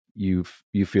you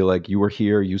feel like you were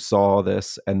here, you saw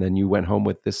this, and then you went home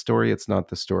with this story? It's not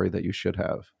the story that you should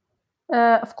have.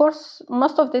 Of course,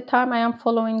 most of the time I am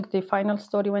following the final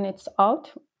story when it's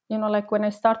out. Like when I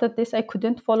started this, I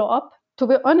couldn't follow up. To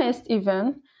be honest,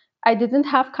 even I didn't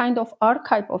have kind of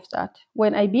archive of that.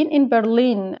 When I've been in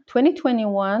Berlin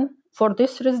 2021 for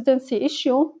this residency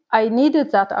issue, I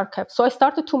needed that archive. So I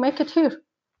started to make it here.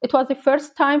 It was the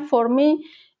first time for me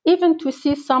even to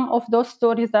see some of those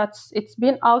stories that it's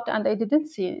been out and I didn't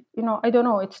see it. I don't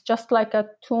know. It's just like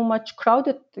too much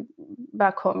crowded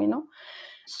back home,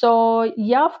 So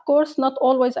yeah, of course, not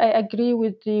always I agree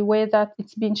with the way that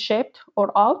it's been shaped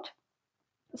or out.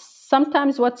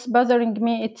 Sometimes what's bothering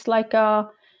me, it's like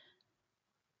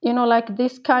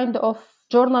this kind of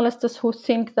journalists who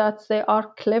think that they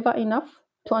are clever enough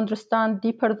to understand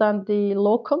deeper than the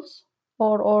locals,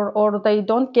 or they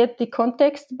don't get the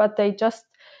context, but they just,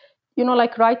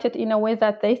 write it in a way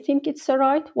that they think it's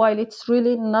right, while it's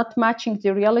really not matching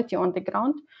the reality on the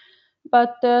ground.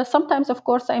 But sometimes, of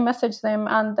course, I message them.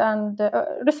 And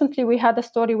recently we had a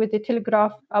story with the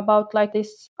Telegraph about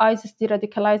this ISIS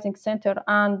de-radicalizing center,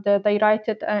 and they write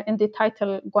it in the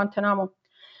title Guantanamo.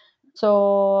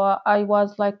 So I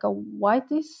was like, why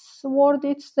this word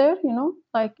it's there,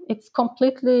 it's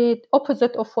completely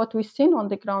opposite of what we've seen on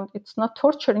the ground. It's not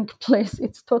torturing place.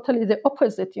 It's totally the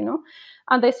opposite,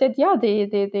 And they said, yeah,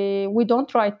 we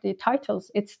don't write the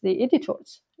titles. It's the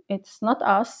editors. It's not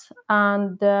us.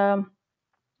 And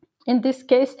in this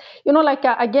case,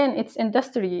 again, it's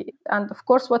industry. And of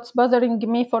course, what's bothering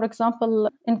me, for example,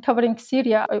 in covering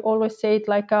Syria, I always say it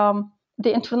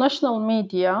the international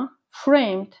media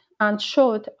framed and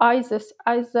showed ISIS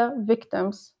as the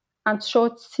victims and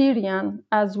showed Syrian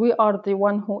as we are the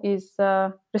one who is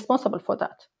responsible for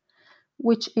that,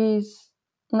 which is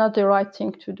not the right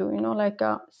thing to do.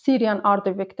 Syrian are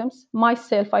the victims.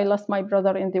 Myself, I lost my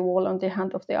brother in the war on the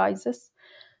hand of the ISIS.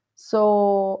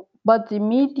 So, but the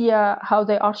media, how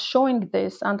they are showing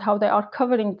this and how they are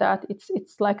covering that,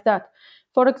 it's like that.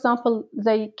 For example,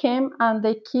 they came and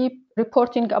they keep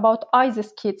reporting about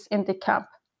ISIS kids in the camp,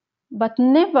 but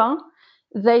never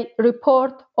they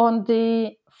report on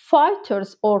the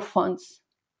fighters' orphans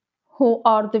who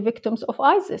are the victims of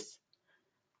ISIS.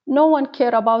 No one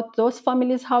care about those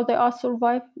families, how they are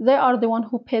survived. They are the one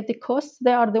who paid the costs.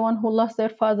 They are the one who lost their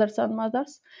fathers and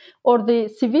mothers, or the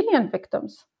civilian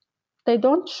victims. They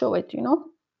don't show it,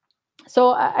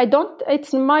 So I don't.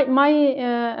 It's my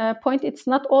point. It's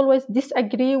not always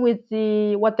disagree with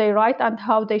what they write and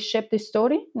how they shape the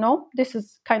story. No, this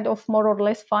is kind of more or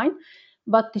less fine.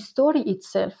 but the story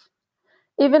itself.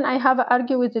 Even I have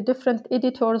argued with the different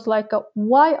editors, like,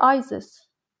 why ISIS?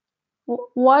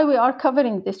 Why we are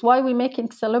covering this? Why we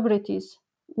making celebrities?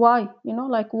 Why?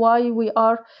 Like, why we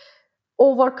are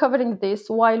over covering this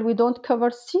while we don't cover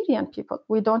Syrian people?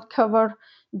 We don't cover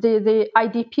the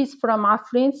IDPs from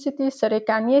Afrin city,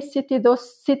 Sarekaniye city.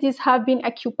 Those cities have been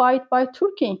occupied by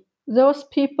Turkey. Those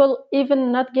people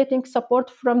even not getting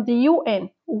support from the UN.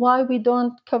 Why we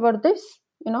don't cover this?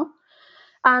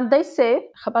 And they say,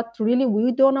 but really,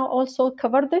 we don't also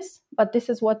cover this, but this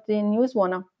is what the news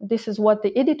want. This is what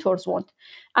the editors want.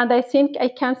 And I think I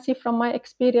can see from my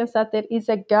experience that there is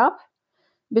a gap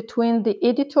between the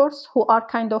editors, who are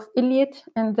kind of elite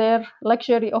in their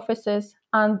luxury offices,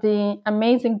 and the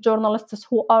amazing journalists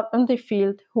who are in the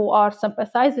field, who are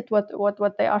sympathizing with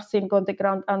what they are seeing on the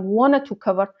ground and wanted to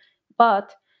cover,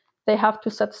 but they have to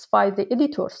satisfy the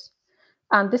editors.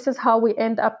 And this is how we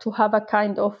end up to have a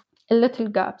kind of little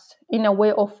gaps in a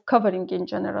way of covering in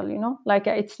general, like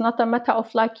it's not a matter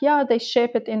of like, yeah, they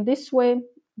shape it in this way.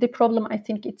 The problem, I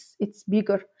think it's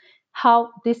bigger.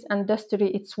 How this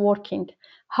industry it's working,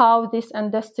 how this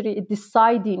industry is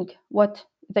deciding what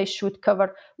they should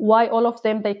cover, why all of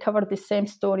them, they cover the same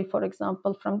story, for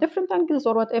example, from different angles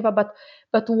or whatever,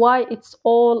 but why it's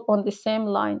all on the same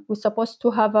line. We're supposed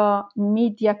to have a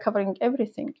media covering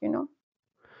everything.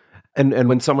 And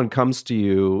when someone comes to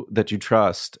you that you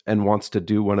trust and wants to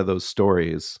do one of those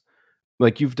stories,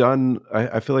 like you've done,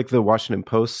 I feel like the Washington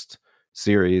Post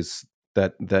series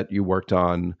that you worked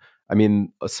on, I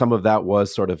mean, some of that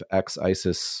was sort of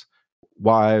ex-ISIS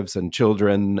wives and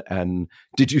children. And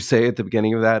did you say at the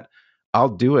beginning of that, I'll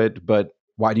do it, but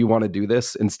why do you want to do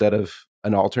this instead of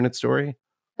an alternate story?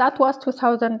 That was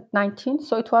 2019,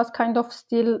 so it was kind of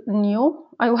still new.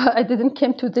 I didn't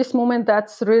came to this moment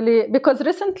that's really, because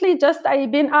recently just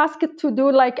I've been asked to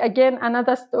do like again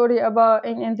another story about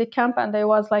in the camp, and I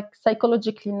was like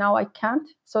psychologically now I can't.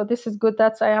 So this is good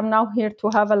that I am now here to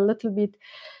have a little bit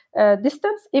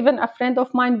distance. Even a friend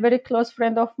of mine, very close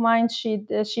friend of mine,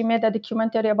 she made a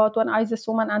documentary about one ISIS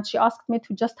woman, and she asked me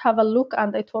to just have a look,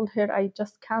 and I told her I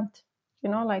just can't.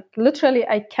 Like literally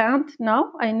I can't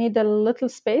now. I need a little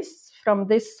space from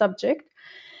this subject.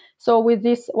 So with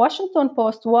this Washington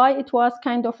Post, why it was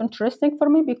kind of interesting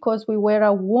for me, because we were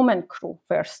a woman crew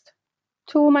first.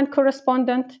 2 women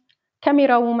correspondent,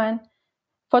 camera woman,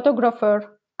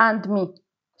 photographer, and me.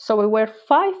 So we were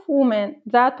 5 women.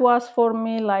 That was for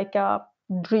me like a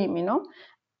dream,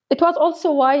 It was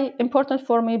also why important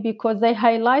for me, because they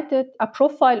highlighted a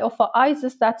profile of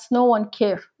ISIS that's no one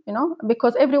care.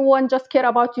 Because everyone just care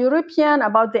about European,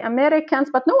 about the Americans,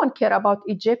 but no one care about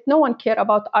Egypt. No one care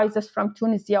about ISIS from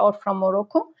Tunisia or from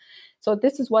Morocco. So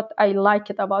this is what I like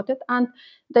it about it. And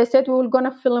they said, we were going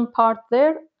to film part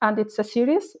there, and it's a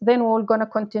series. Then we were going to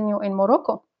continue in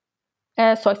Morocco.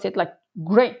 So I said, like,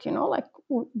 great, like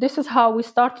this is how we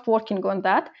started working on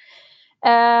that.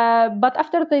 But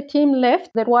after the team left,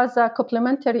 there was a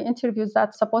complimentary interview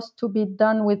that's supposed to be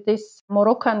done with this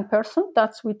Moroccan person.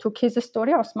 We took his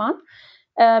story, Osman,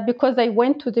 because they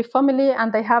went to the family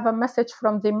and they have a message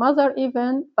from the mother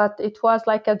even, but it was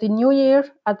like at the New Year,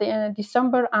 at the end of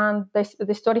December, and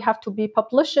the story have to be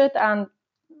published, and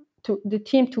to the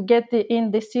team to get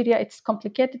in the Syria, it's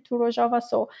complicated to Rojava.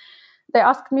 So they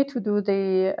asked me to do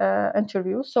the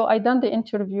interview. So I done the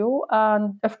interview.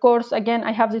 And of course, again,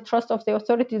 I have the trust of the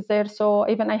authorities there. So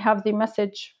even I have the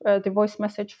message, the voice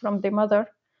message from the mother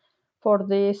for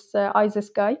this ISIS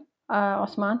guy,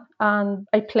 Osman. And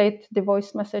I played the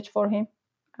voice message for him.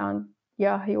 And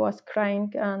yeah, he was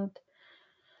crying. And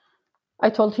I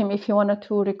told him if he wanted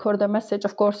to record a message.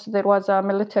 Of course, there was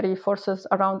military forces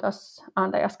around us.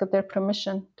 And I asked their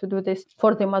permission to do this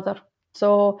for the mother.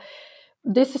 So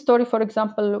this story, for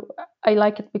example, I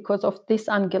like it because of this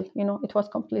angle. It was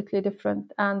completely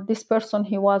different. And this person,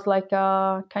 he was like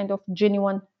a kind of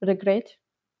genuine regret,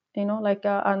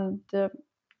 and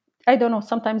I don't know,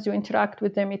 sometimes you interact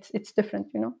with them, it's different,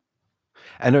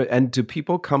 And do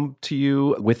people come to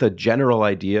you with a general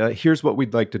idea? Here's what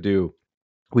we'd like to do.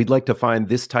 We'd like to find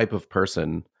this type of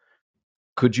person.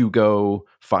 Could you go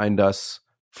find us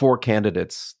 4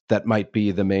 candidates that might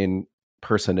be the main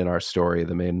person in our story,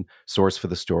 the main source for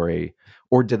the story?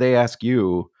 Or do they ask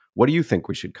you, what do you think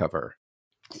we should cover?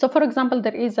 So, for example,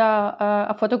 there is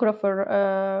a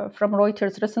photographer from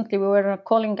Reuters. Recently, we were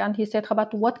calling, and he said,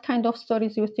 "About what kind of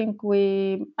stories you think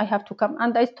I have to come?"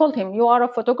 And I told him, "You are a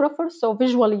photographer, so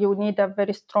visually you need a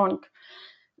very strong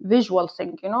visual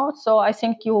thing, So I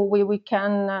think we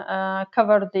can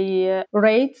cover the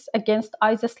raids against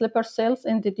ISIS sleeper cells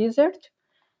in the desert.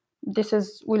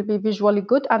 This will be visually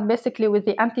good, and basically with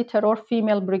the anti-terror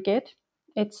female brigade,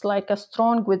 It's like a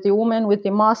strong with the woman with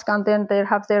the mask, and then they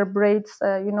have their braids,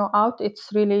 out. It's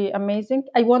really amazing.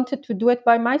 I wanted to do it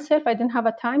by myself. I didn't have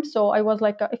a time, so I was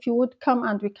like, if you would come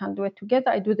and we can do it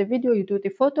together. I do the video, you do the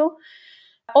photo.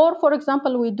 Or, for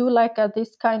example, we do like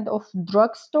this kind of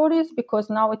drug stories, because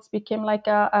now it's become like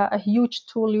a huge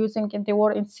tool using in the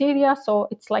war in Syria. So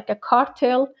it's like a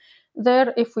cartel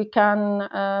there, if we can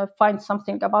find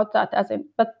something about that.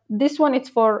 But this one, it's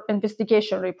for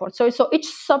investigation report. So each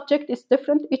subject is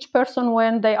different. Each person,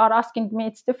 when they are asking me,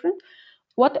 it's different.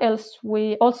 What else?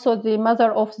 We also, the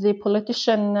mother of the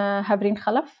politician Havrin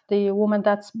Khalaf, the woman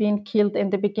that's been killed in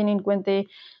the beginning when the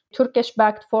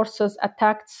Turkish-backed forces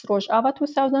attacked Rojava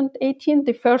 2018.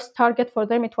 The first target for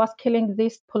them, it was killing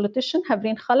this politician,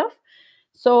 Havrin Khalaf.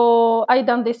 So I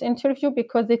done this interview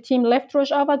because the team left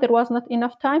Rojava. There was not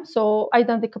enough time. So I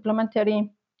done the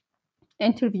complementary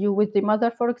interview with the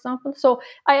mother, for example. So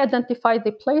I identify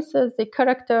the places, the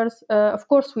characters. Of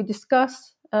course, we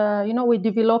discuss. We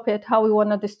develop it, how we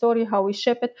want the story, how we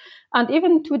shape it. And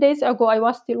even 2 days ago, I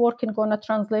was still working on a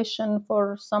translation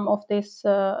for some of these,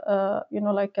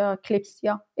 clips.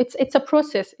 Yeah, it's a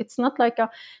process. It's not like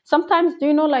sometimes,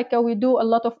 we do a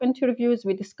lot of interviews,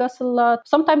 we discuss a lot.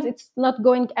 Sometimes it's not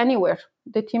going anywhere.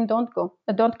 The team don't come,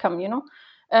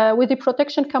 with the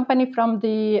protection company from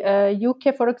the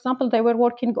UK, for example, they were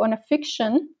working on a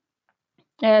fiction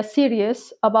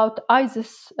series about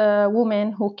ISIS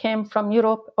women who came from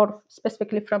Europe, or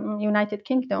specifically from United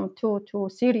Kingdom to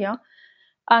Syria.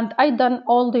 And I done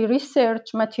all the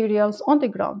research materials on the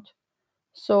ground.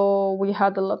 So we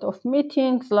had a lot of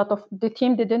meetings, the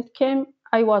team didn't come.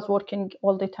 I was working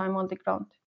all the time on the ground.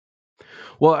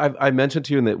 Well, I mentioned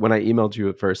to you that when I emailed you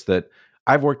at first that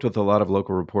I've worked with a lot of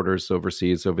local reporters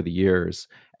overseas over the years.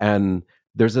 And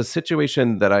there's a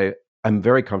situation that I'm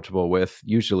very comfortable with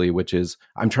usually, which is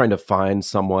I'm trying to find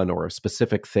someone or a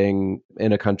specific thing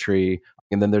in a country.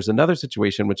 And then there's another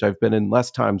situation, which I've been in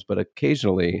less times, but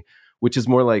occasionally, which is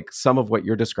more like some of what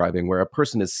you're describing, where a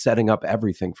person is setting up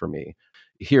everything for me.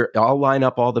 Here, I'll line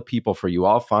up all the people for you.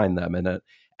 I'll find them.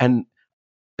 And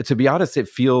to be honest, it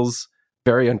feels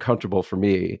very uncomfortable for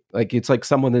me. Like it's like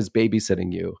someone is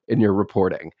babysitting you in your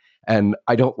reporting. And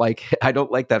I don't like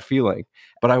that feeling.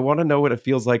 But I want to know what it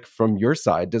feels like from your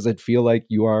side. Does it feel like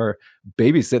you are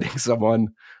babysitting someone,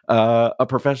 a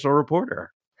professional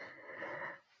reporter?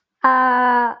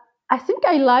 I think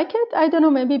I like it. I don't know,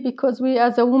 maybe because we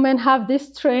as a woman have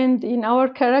this trend in our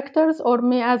characters, or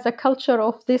me as a culture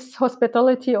of this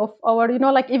hospitality of our,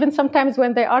 even sometimes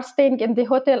when they are staying in the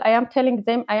hotel, I am telling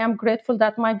them I am grateful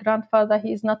that my grandfather,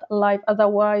 he is not alive.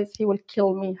 Otherwise, he will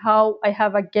kill me. How I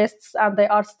have a guests and they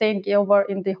are staying over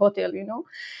in the hotel,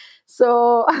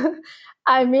 So,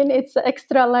 I mean, it's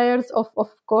extra layers of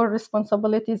core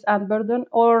responsibilities and burden.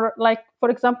 Or like, for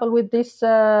example, with this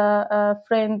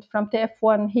friend from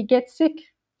TF1, he gets sick.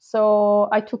 So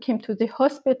I took him to the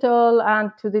hospital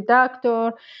and to the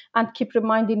doctor and keep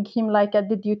reminding him, like,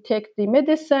 did you take the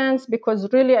medicines?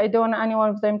 Because really, I don't want any one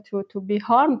of them to be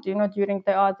harmed, during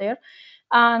they are there.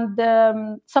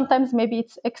 And sometimes maybe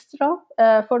it's extra.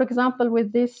 For example,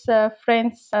 with this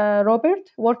friends,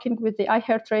 Robert, working with the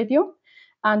iHeartRadio,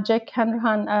 and Jack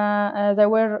Hanrahan, they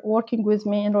were working with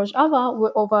me in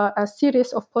Rojava over a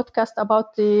series of podcasts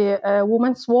about the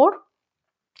women's war.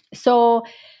 So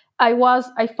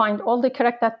I find all the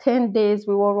characters. 10 days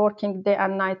we were working day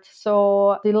and night.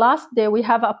 So the last day we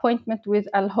have an appointment with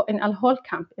in Al-Hol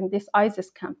camp, in this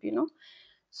ISIS camp,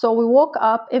 So we woke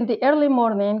up in the early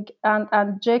morning,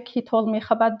 and Jack, he told me,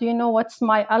 Chabad, do you know what's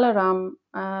my alarm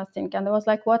thing? And I was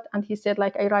like, what? And he said,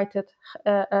 like, I write it.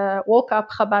 Woke up,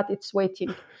 Chabad, it's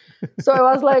waiting. So I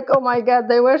was like, oh my God,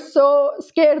 they were so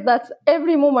scared that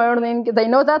every morning they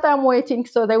know that I'm waiting,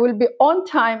 so they will be on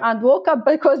time, and woke up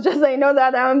because just they know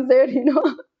that I'm there,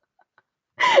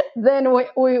 Then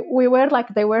we were like,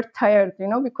 they were tired,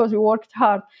 because we worked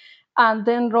hard. And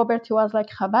then Robert, he was like,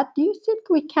 Chabad, do you think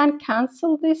we can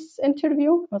cancel this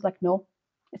interview? I was like, no,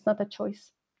 it's not a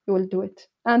choice. You will do it.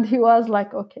 And he was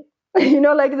like, okay.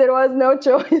 Like there was no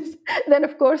choice. Then,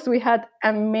 of course, we had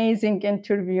amazing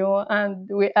interview and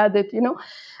we added,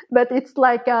 But it's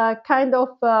like a kind of,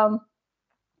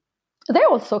 they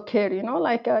also care,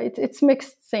 like it's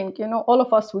mixed thing, all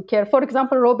of us, we care. For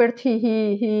example, Robert,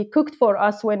 he cooked for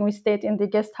us when we stayed in the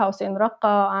guest house in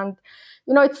Raqqa, and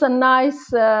it's a nice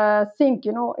thing,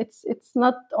 it's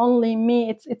not only me,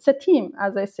 it's a team,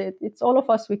 as I said. It's all of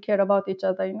us, we care about each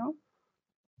other,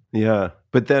 Yeah.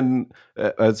 But then,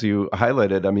 as you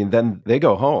highlighted, I mean, then they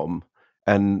go home,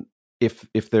 and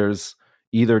if there's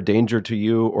either danger to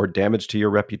you or damage to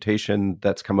your reputation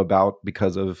that's come about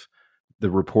because of the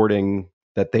reporting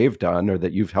that they've done or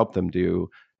that you've helped them do,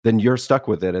 then you're stuck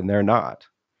with it and they're not.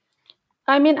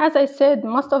 I mean, as I said,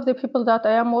 most of the people that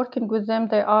I am working with them,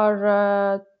 they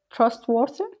are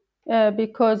trustworthy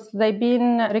because they've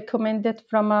been recommended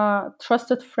from a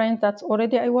trusted friend that's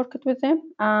already I worked with them.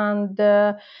 And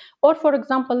or for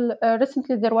example,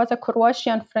 recently there was a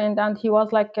Croatian friend and he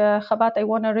was like, Khabat, I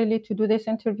want to really to do this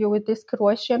interview with this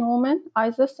Croatian woman,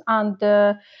 Isis, and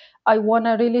I want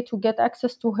to really to get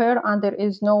access to her, and there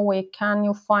is no way. Can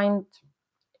you find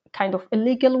kind of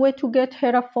illegal way to get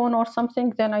her a phone or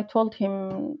something? Then I told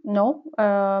him, no,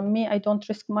 I don't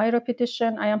risk my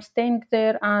reputation. I am staying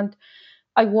there, and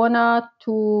I wanna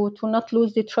to not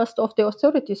lose the trust of the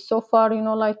authorities. So far,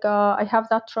 I have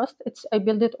that trust. I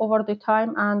build it over the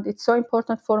time, and it's so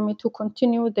important for me to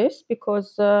continue this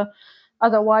because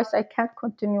otherwise I can't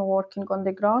continue working on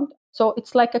the ground. So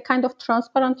it's like a kind of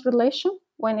transparent relation.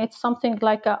 When it's something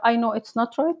like I know it's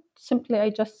not right, simply I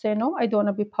just say no, I don't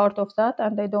want to be part of that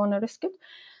and I don't want to risk it.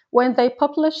 When they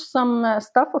publish some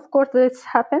stuff, of course, this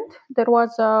happened. There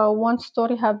was one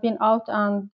story have been out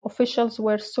and officials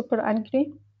were super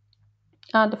angry.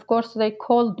 And of course, they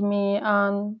called me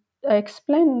and I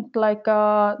explained like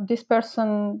this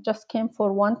person just came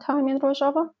for one time in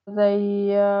Rojava.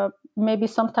 They maybe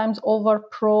sometimes over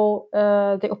pro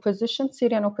the opposition,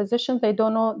 Syrian opposition. They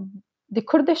don't know the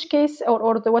Kurdish case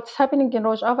or what's happening in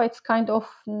Rojava. It's kind of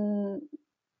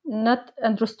not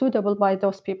understandable by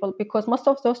those people because most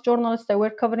of those journalists they were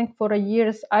covering for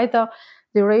years either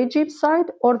the regime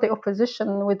side or the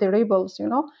opposition with the rebels,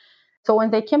 So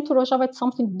when they came to Rojava, it's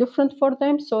something different for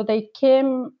them. So they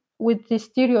came with the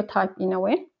stereotype in a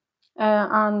way.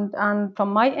 And from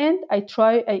my end, I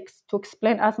try to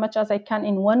explain as much as I can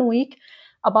in 1 week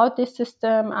about this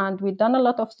system. And we've done a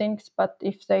lot of things. But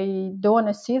if they don't want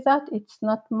to see that, it's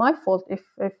not my fault. If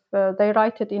they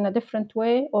write it in a different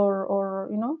way or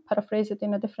paraphrase it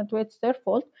in a different way, it's their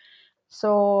fault.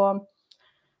 So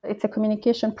it's a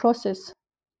communication process.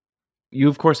 You,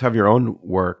 of course, have your own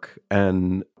work,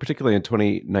 and particularly in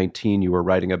 2019, you were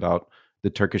writing about the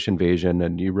Turkish invasion,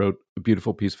 and you wrote a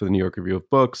beautiful piece for the New York Review of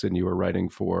Books, and you were writing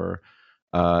for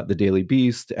the Daily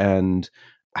Beast. And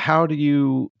how do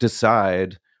you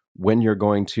decide when you're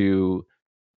going to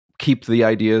keep the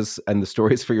ideas and the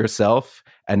stories for yourself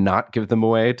and not give them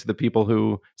away to the people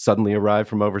who suddenly arrive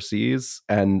from overseas?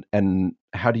 And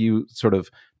how do you sort of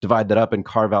divide that up and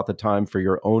carve out the time for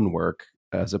your own work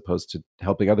as opposed to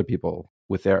helping other people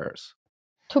with theirs?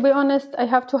 To be honest, I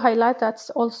have to highlight that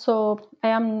also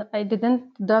I didn't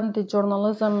done the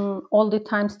journalism all the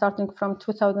time starting from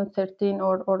 2013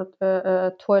 or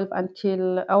 12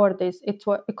 until our days. It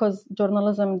was because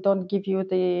journalism don't give you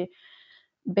the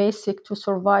basic to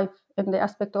survive in the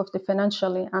aspect of the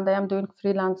financially, and I am doing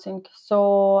freelancing.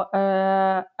 So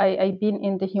I've been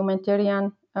in the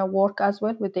humanitarian work as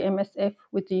well with the MSF,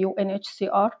 with the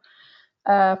UNHCR.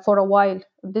 For a while.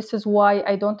 This is why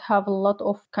I don't have a lot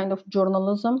of kind of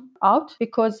journalism out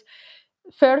because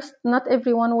first, not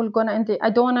everyone will I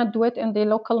don't want to do it in the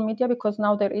local media because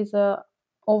now there is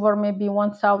over maybe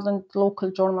 1,000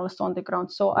 local journalists on the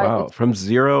ground. So wow, from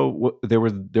zero, there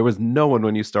was no one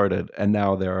when you started, and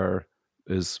now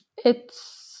it's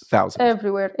thousands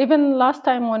everywhere. Even last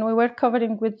time when we were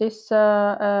covering with this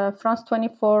France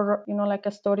 24, like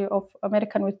a story of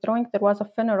American withdrawing, there was a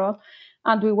funeral.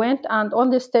 And we went, and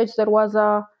on the stage there was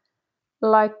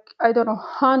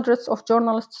hundreds of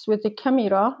journalists with the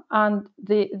camera, and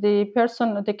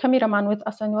the cameraman with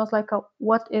us, and he was like,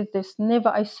 "What is this? Never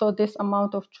I saw this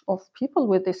amount of people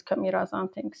with these cameras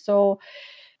and things." So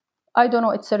I don't know.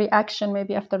 It's a reaction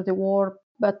maybe after the war,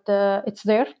 but it's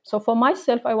there. So for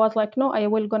myself, I was like, no, I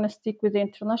will gonna stick with the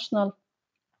international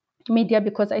media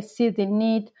because I see the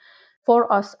need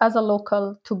for us as a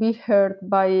local to be heard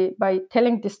by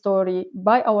telling the story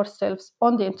by ourselves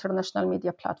on the international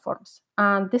media platforms.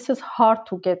 And this is hard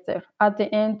to get there. At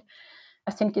the end,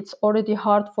 I think it's already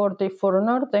hard for the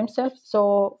foreigner themselves.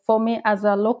 So for me as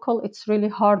a local, it's really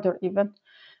harder even.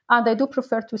 And I do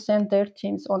prefer to send their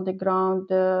teams on the ground,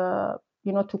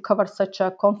 to cover such a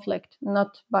conflict,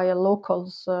 not by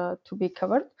locals to be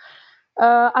covered.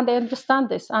 And I understand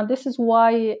this. And this is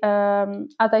why,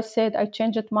 as I said, I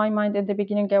changed my mind in the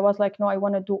beginning. I was like, no, I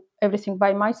want to do everything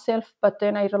by myself. But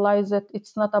then I realized that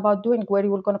it's not about doing where you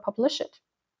were going to publish it.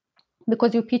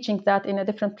 Because you're pitching that in a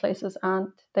different places and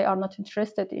they are not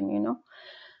interested in,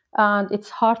 And it's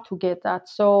hard to get that.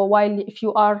 So while if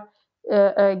you are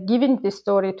giving this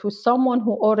story to someone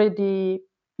who already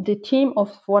the team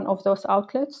of one of those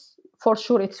outlets, for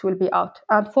sure it will be out.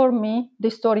 And for me,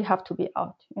 the story have to be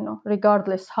out,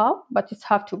 regardless how, but it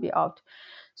have to be out.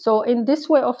 So in this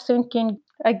way of thinking,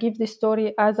 I give the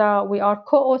story as we are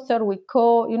co-author, we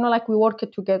work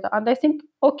it together. And I think,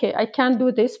 okay, I can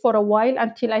do this for a while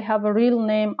until I have a real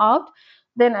name out.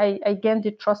 Then I gain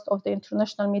the trust of the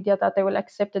international media that they will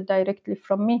accept it directly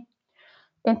from me.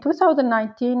 In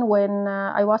 2019, when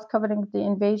I was covering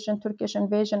the Turkish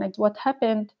invasion, what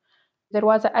happened, there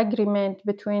was an agreement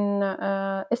between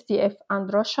SDF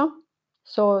and Russia.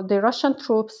 So the Russian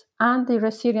troops and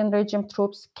the Syrian regime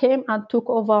troops came and took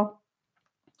over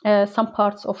some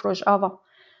parts of Rojava.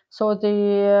 So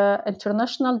the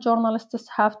international journalists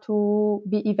have to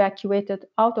be evacuated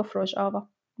out of Rojava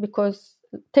because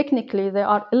technically they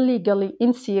are illegally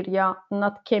in Syria,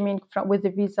 not coming with a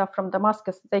visa from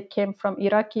Damascus. They came from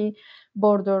Iraqi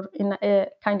border in a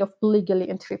kind of illegally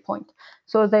entry point.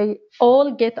 So they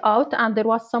all get out, and there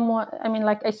was someone,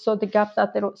 I saw the gap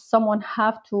that someone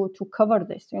have to cover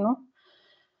this,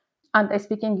 and I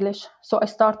speak English. So I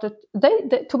started,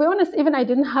 to be honest, even I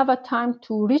didn't have a time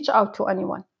to reach out to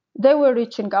anyone. They were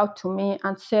reaching out to me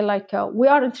and say we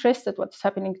are interested what's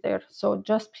happening there. So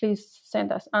just please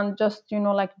send us, and just,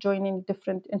 joining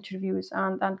different interviews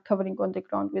and covering on the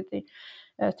ground with the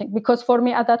thing. Because for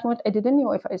me at that moment, I didn't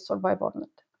know if I survive or not.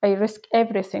 I risk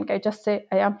everything. I just say,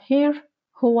 I am here.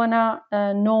 Who wanna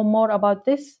know more about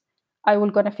this? I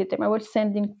will gonna fit them. I was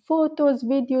sending photos,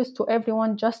 videos to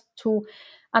everyone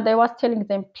and I was telling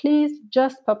them, please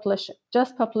just publish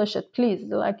it, please.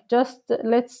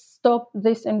 Let's stop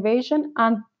this invasion.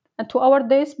 And to our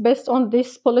days, based on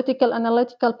this political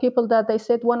analytical people, that they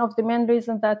said one of the main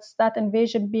reasons that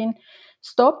invasion being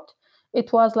stopped,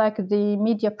 it was the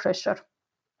media pressure.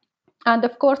 And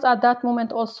of course, at that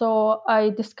moment also,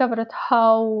 I discovered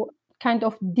how kind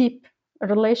of deep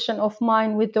relation of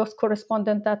mine with those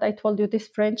correspondents that I told you, this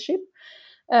friendship.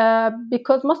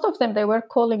 Because most of them, they were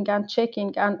calling and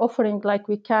checking and offering,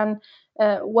 we can,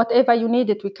 whatever you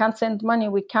needed, we can send money,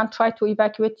 we can try to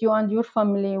evacuate you and your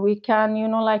family, we can,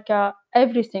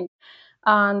 everything.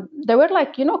 And they were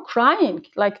crying,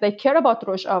 they care about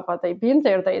Rojava, they've been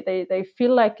there, they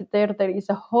feel like there is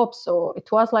a hope. So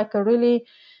it was a really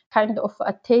kind of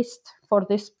a taste for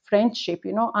this friendship,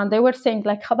 and they were saying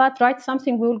Chabad, write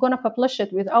something, we were going to publish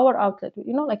it with our outlet,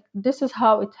 this is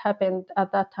how it happened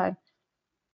at that time.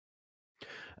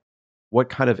 What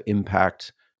kind of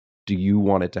impact do you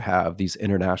want it to have, these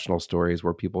international stories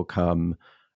where people come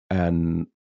and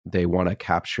they want to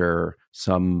capture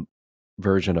some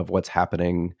version of what's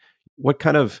happening? What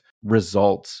kind of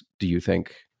results do you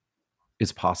think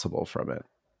is possible from it?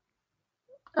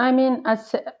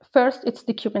 As first, it's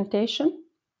documentation,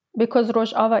 because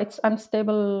Rojava, it's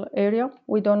unstable area.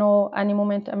 We don't know any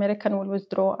moment American will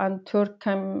withdraw and Turk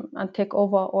come and take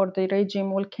over, or the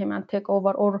regime will come and take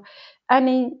over, or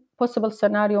any possible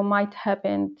scenario might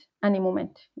happen any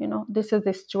moment. This is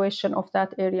the situation of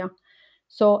that area.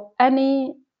 So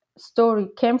any story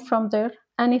came from there,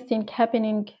 anything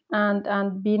happening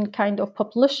and being kind of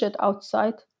published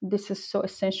outside, this is so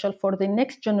essential for the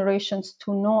next generations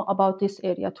to know about this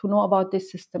area, to know about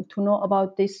this system, to know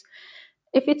about this,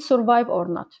 if it survive or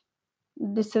not.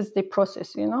 This is the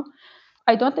process,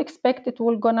 I don't expect it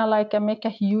will gonna make a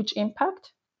huge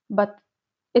impact, but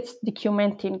it's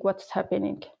documenting what's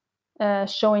happening,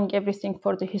 showing everything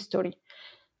for the history.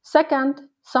 Second,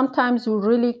 sometimes you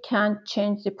really can't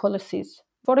change the policies.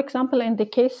 For example, in the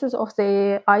cases of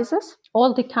the ISIS,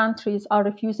 all the countries are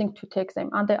refusing to take them,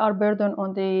 and they are burdened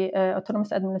on the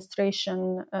autonomous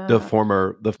administration. The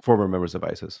former members of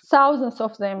ISIS. Thousands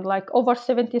of them, over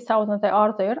 70,000, they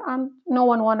are there, and no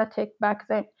one want to take back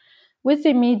them. With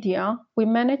the media, we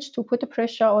managed to put a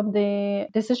pressure on the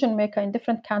decision maker in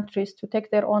different countries to take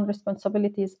their own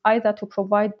responsibilities, either to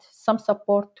provide some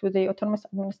support to the autonomous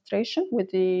administration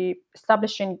with the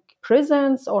establishing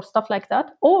prisons or stuff like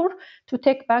that, or to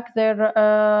take back their,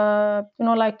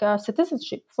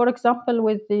 citizenship. For example,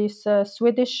 with these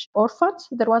Swedish orphans,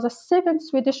 there was 7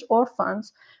 Swedish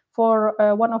orphans for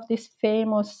one of these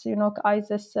famous,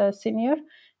 ISIS senior,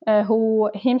 who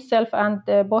himself and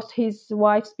both his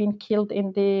wives been killed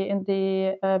in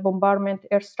the bombardment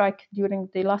airstrike during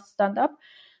the last stand-up.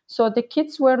 So the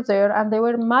kids were there and they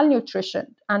were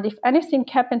malnutrition. And if anything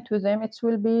happened to them, it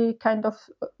will be kind of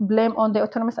blame on the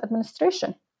autonomous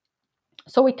administration.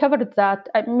 So we covered that.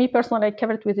 Me personally, I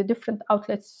covered with the different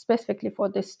outlets specifically for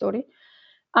this story.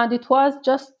 And it was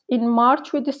just in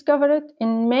March we discovered it.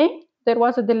 In May, there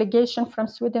was a delegation from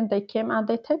Sweden. They came and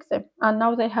they took them. And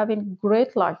now they're having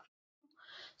great life.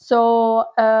 So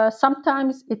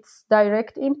sometimes it's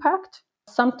direct impact.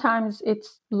 Sometimes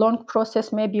it's long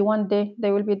process. Maybe one day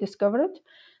they will be discovered.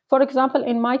 For example,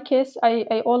 in my case,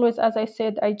 I always, as I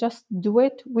said, I just do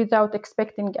it without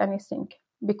expecting anything.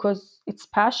 because it's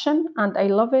passion and I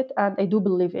love it and I do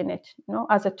believe in it,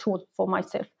 as a tool for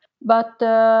myself. But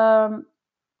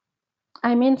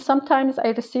sometimes I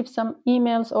receive some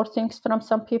emails or things from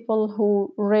some people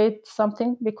who read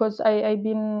something because I've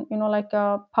been, like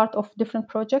a part of different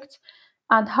projects,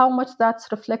 and how much that's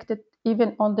reflected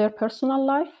even on their personal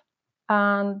life.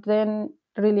 And then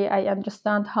really I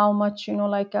understand how much,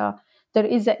 there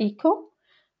is an echo,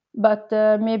 but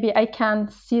maybe I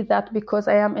can't see that because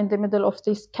I am in the middle of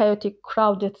these chaotic,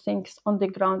 crowded things on the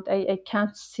ground. I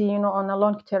can't see, on a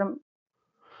long term.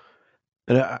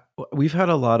 And we've had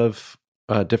a lot of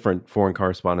different foreign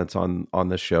correspondents on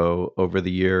the show over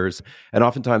the years. And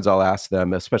oftentimes I'll ask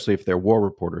them, especially if they're war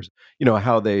reporters,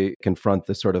 how they confront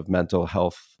the sort of mental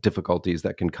health difficulties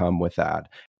that can come with that.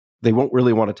 They won't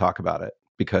really want to talk about it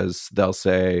because they'll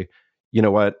say, you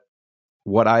know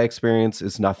what I experience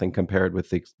is nothing compared with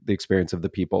the experience of the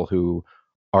people who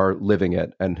are living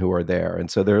it and who are there. And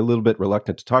so they're a little bit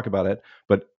reluctant to talk about it.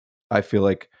 But I feel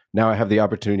like now I have the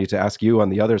opportunity to ask you on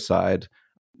the other side,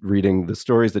 reading the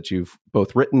stories that you've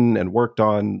both written and worked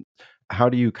on. How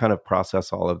do you kind of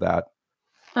process all of that?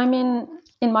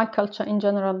 In my culture in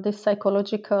general, these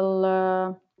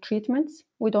psychological treatments,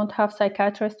 we don't have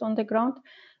psychiatrists on the ground.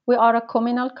 We are a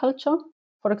communal culture.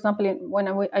 For example, when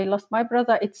I lost my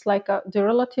brother, it's like the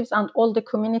relatives and all the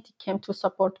community came to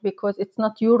support, because it's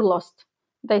not your loss.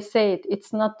 They say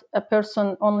it's not a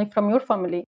person only from your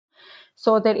family.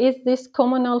 So there is this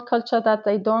communal culture that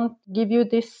they don't give you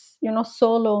this,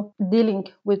 solo dealing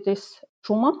with this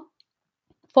trauma.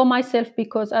 For myself,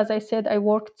 because as I said, I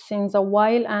worked since a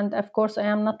while, and of course I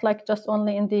am not like just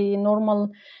only in the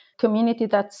normal community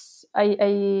that's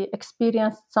I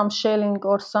experienced some shelling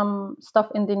or some stuff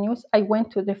in the news. I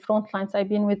went to the front lines. I've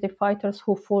been with the fighters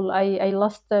who fought. I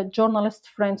lost journalist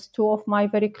friends, two of my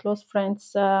very close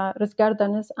friends, Rizgar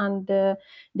Danes and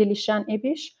Dilishan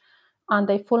Ibish, and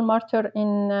they full martyr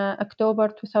in October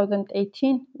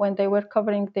 2018 when they were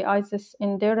covering the ISIS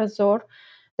in their resort.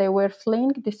 They were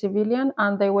fleeing the civilian,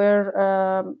 and they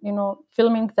were,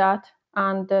 filming that.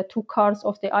 And two cars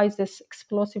of the ISIS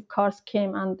explosive cars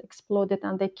came and exploded,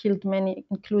 and they killed many,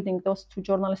 including those two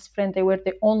journalists' friends. They were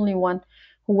the only one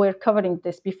who were covering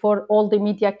this before all the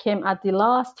media came at the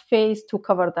last phase to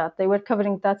cover that. They were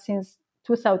covering that since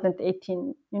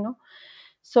 2018,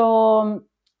 So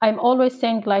I'm always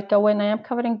saying, like, when I am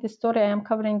covering this story, I am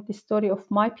covering the story of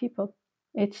my people.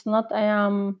 It's not I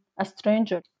am a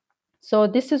stranger. So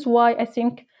this is why I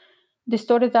think the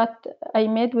story that I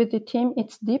made with the team,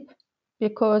 it's deep.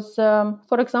 Because,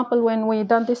 for example, when we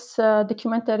done this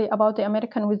documentary about the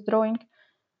American withdrawing,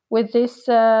 with these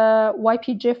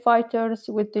YPG fighters,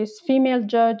 with this female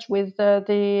judge, with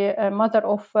the mother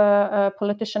of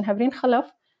politician Havrin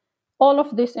Khalaf, all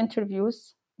of these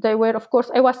interviews, they were, of course,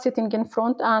 I was sitting in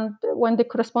front, and when the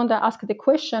correspondent asked the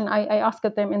question, I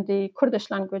asked them in the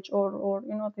Kurdish language or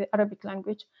the Arabic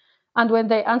language. And when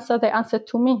they answered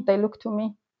to me, they looked to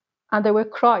me, and they will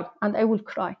cry, and I will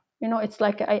cry. It's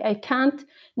like I can't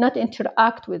not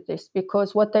interact with this,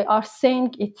 because what they are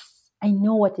saying, I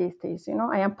know what it is.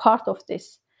 I am part of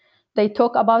this. They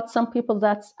talk about some people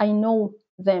that I know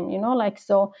them.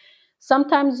 So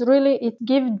sometimes really it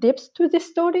gives depth to the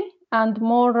story and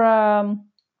more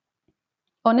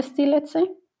honesty, let's say.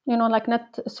 Like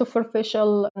not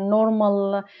superficial,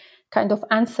 normal kind of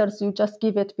answers you just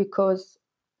give it because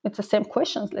it's the same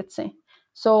questions, let's say.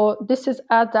 So this is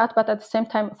at that, but at the same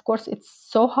time, of course, it's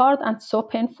so hard and so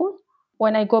painful.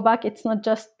 When I go back, it's not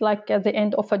just like at the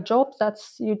end of a job.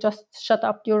 That's you just shut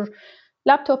up your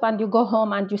laptop and you go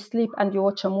home and you sleep and you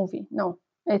watch a movie. No,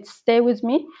 it's stay with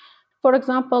me. For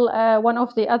example, one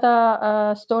of the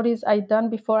other stories I done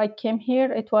before I came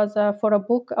here, it was for a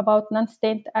book about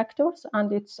non-state actors,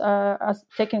 and it's as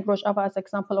taking Rojava as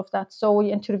example of that. So we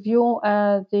interview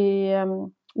the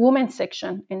women's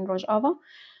section in Rojava.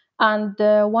 And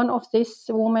one of these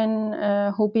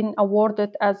women who been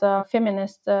awarded as a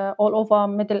feminist all over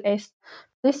Middle East.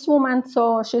 This woman,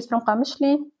 so she's from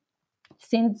Qamishli.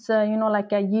 Since,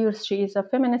 like a year, she is a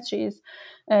feminist. She is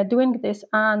doing this.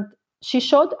 And she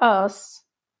showed us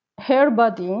her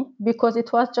body because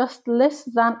it was just less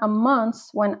than a month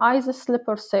when ISIS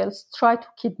sleeper cells tried to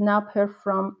kidnap her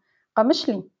from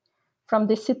Qamishli, from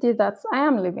the city that I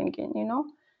am living in,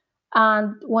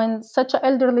 And when such an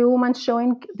elderly woman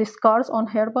showing the scars on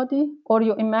her body, or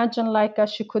you imagine like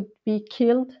she could be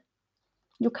killed,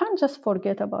 you can't just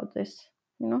forget about this,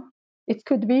 It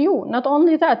could be you. Not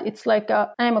only that, it's like I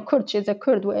am a Kurd, she's a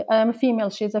Kurd. I am a female,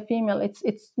 she's a female.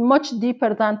 It's much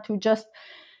deeper than to just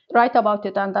write about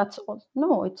it and that's all.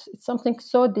 No, it's something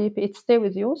so deep. It stays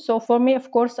with you. So for me,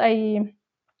 of course, I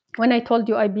when I told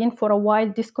you I've been for a while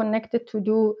disconnected to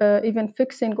do even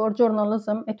fixing or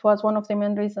journalism, it was one of the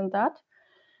main reasons that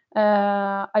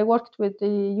I worked with the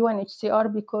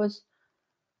UNHCR because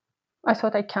I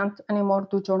thought I can't anymore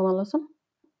do journalism.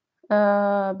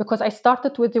 Because I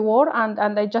started with the war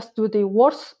and I just do the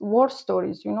war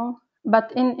stories, you know.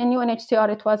 But in UNHCR,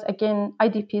 it was again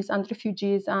IDPs and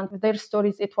refugees and their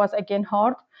stories. It was again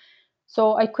hard.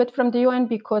 So I quit from the UN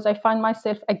because I find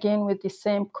myself again with the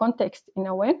same context in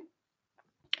a way.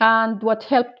 And what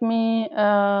helped me,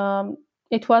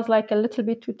 it was like a little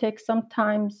bit to take some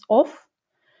times off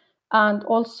and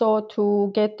also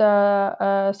to get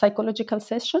psychological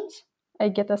sessions. I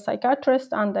get a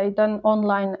psychiatrist and I done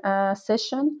online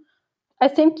session. I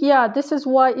think, this is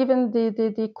why even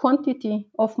the quantity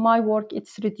of my work,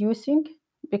 it's reducing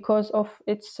because of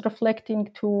it's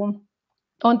reflecting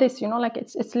on this, you know, like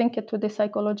it's linked to the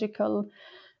psychological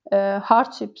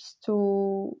hardships.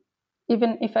 To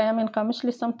even if I am in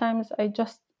Qamishli, sometimes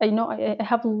I know I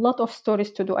have a lot of stories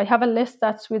to do. I have a list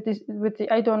that's with the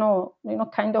I don't know, you know,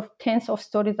 kind of tens of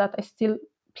stories that I still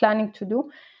planning to do,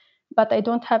 but I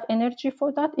don't have energy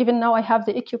for that. Even now I have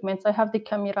the equipment, I have the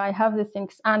camera, I have the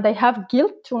things, and I have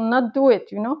guilt to not do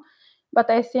it, you know. But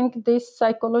I think these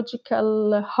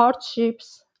psychological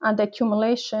hardships and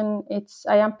accumulation,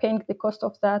 I am paying the cost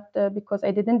of that because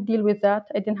I didn't deal with that.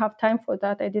 I didn't have time for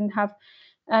that. I didn't have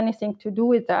anything to do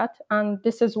with that. And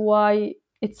this is why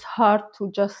it's hard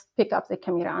to just pick up the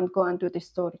camera and go and do the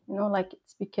story, you know, like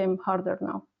it's became harder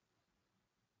now.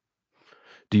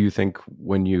 Do you think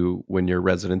when your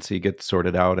residency gets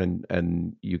sorted out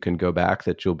and you can go back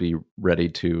that you'll be ready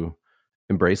to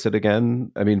embrace it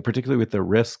again? I mean, particularly with the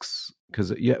risks,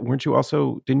 because didn't you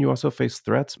also face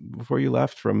threats before you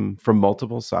left from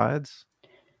multiple sides?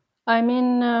 I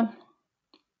mean,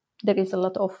 there is a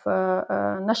lot of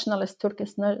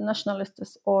Turkish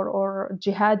nationalists or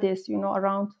jihadists, you know,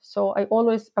 around. So I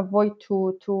always avoid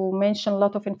to mention a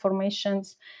lot of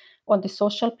informations on the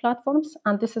social platforms,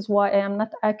 and this is why I am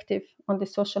not active on the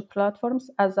social platforms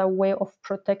as a way of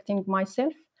protecting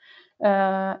myself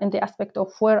in the aspect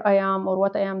of where I am or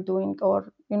what I am doing,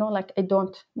 or, you know, like I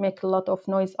don't make a lot of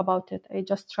noise about it. I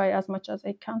just try as much as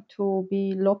I can to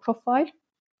be low profile.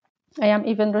 I am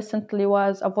even recently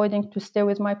was avoiding to stay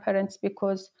with my parents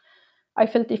because I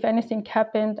felt if anything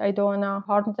happened, I don't want to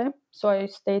harm them. So I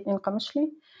stayed in Qamishli.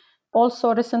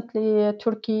 Also, recently,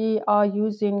 Turkey are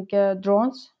using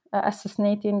drones,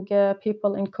 assassinating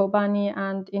people in Kobani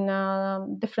and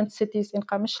in different cities, in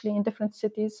Qamishli, in different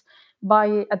cities,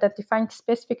 by identifying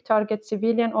specific targets,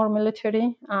 civilian or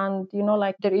military. And, you know,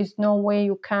 like there is no way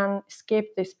you can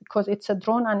escape this because it's a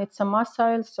drone and it's a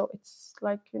missile. So it's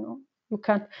like, you know, you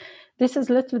can't. This is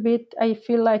a little bit, I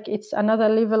feel like it's another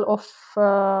level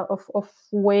of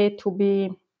way to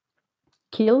be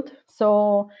killed.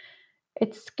 So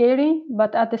it's scary,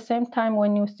 but at the same time,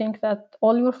 when you think that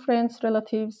all your friends,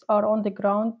 relatives are on the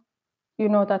ground, you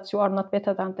know that you are not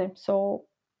better than them. So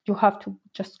you have to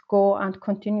just go and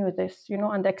continue this, you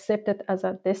know, and accept it as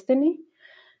a destiny.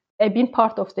 I've been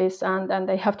part of this and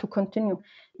I have to continue,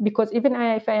 because even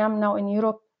if I am now in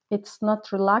Europe, it's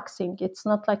not relaxing. It's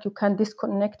not like you can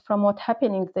disconnect from what's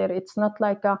happening there. It's not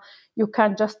like you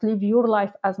can just live your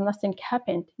life as nothing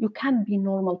happened. You can't be a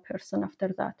normal person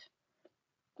after that.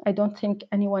 I don't think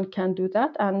anyone can do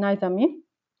that, and neither me.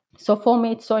 So for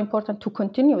me, it's so important to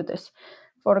continue this.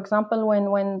 For example,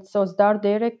 when Dar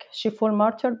Derek, she full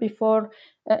martyr, before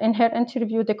in her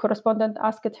interview, the correspondent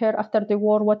asked her after the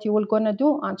war, what you were going to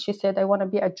do? And she said, I want to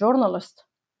be a journalist.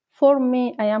 For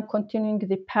me, I am continuing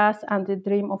the path and the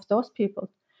dream of those people.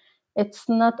 It's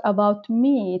not about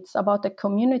me. It's about a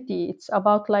community. It's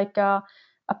about like a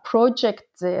project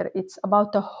there. It's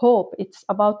about a hope. It's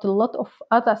about a lot of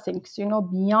other things, you know,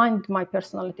 beyond my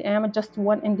personality. I am just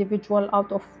one individual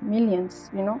out of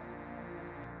millions, you know.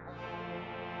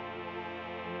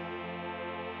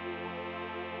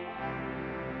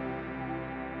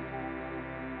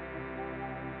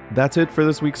 That's it for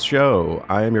this week's show.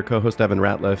 I am your co-host, Evan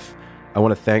Ratliff. I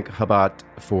want to thank Habat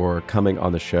for coming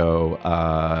on the show.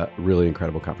 Really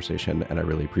incredible conversation, and I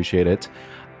really appreciate it.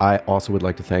 I also would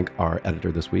like to thank our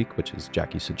editor this week, which is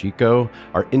Jackie Sajiko.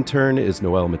 Our intern is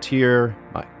Noelle Matier.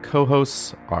 My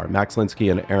co-hosts are Max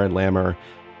Linsky and Aaron Lammer.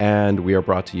 And we are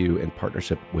brought to you in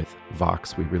partnership with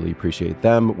Vox. We really appreciate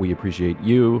them. We appreciate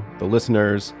you, the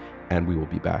listeners, and we will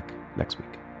be back next week.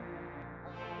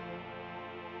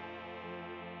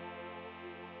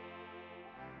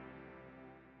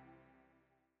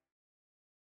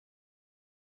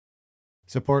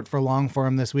 Support for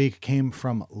Longform this week came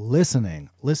from Listening.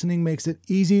 Listening makes it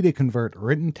easy to convert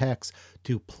written text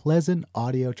to pleasant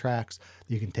audio tracks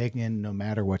that you can take in no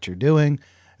matter what you're doing.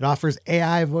 It offers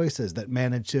AI voices that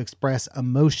manage to express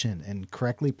emotion and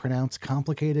correctly pronounce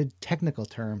complicated technical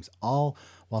terms, all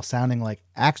while sounding like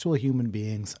actual human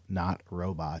beings, not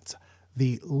robots.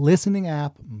 The Listening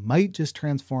app might just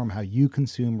transform how you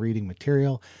consume reading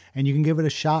material, and you can give it a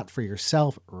shot for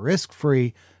yourself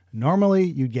risk-free. Normally,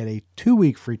 you'd get a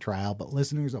 2-week free trial, but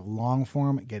listeners of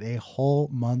Longform get a whole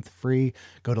month free.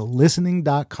 Go to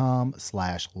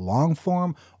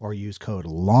listening.com/longform or use code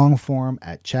LONGFORM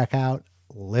at checkout.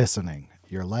 Listening.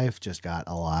 Your life just got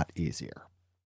a lot easier.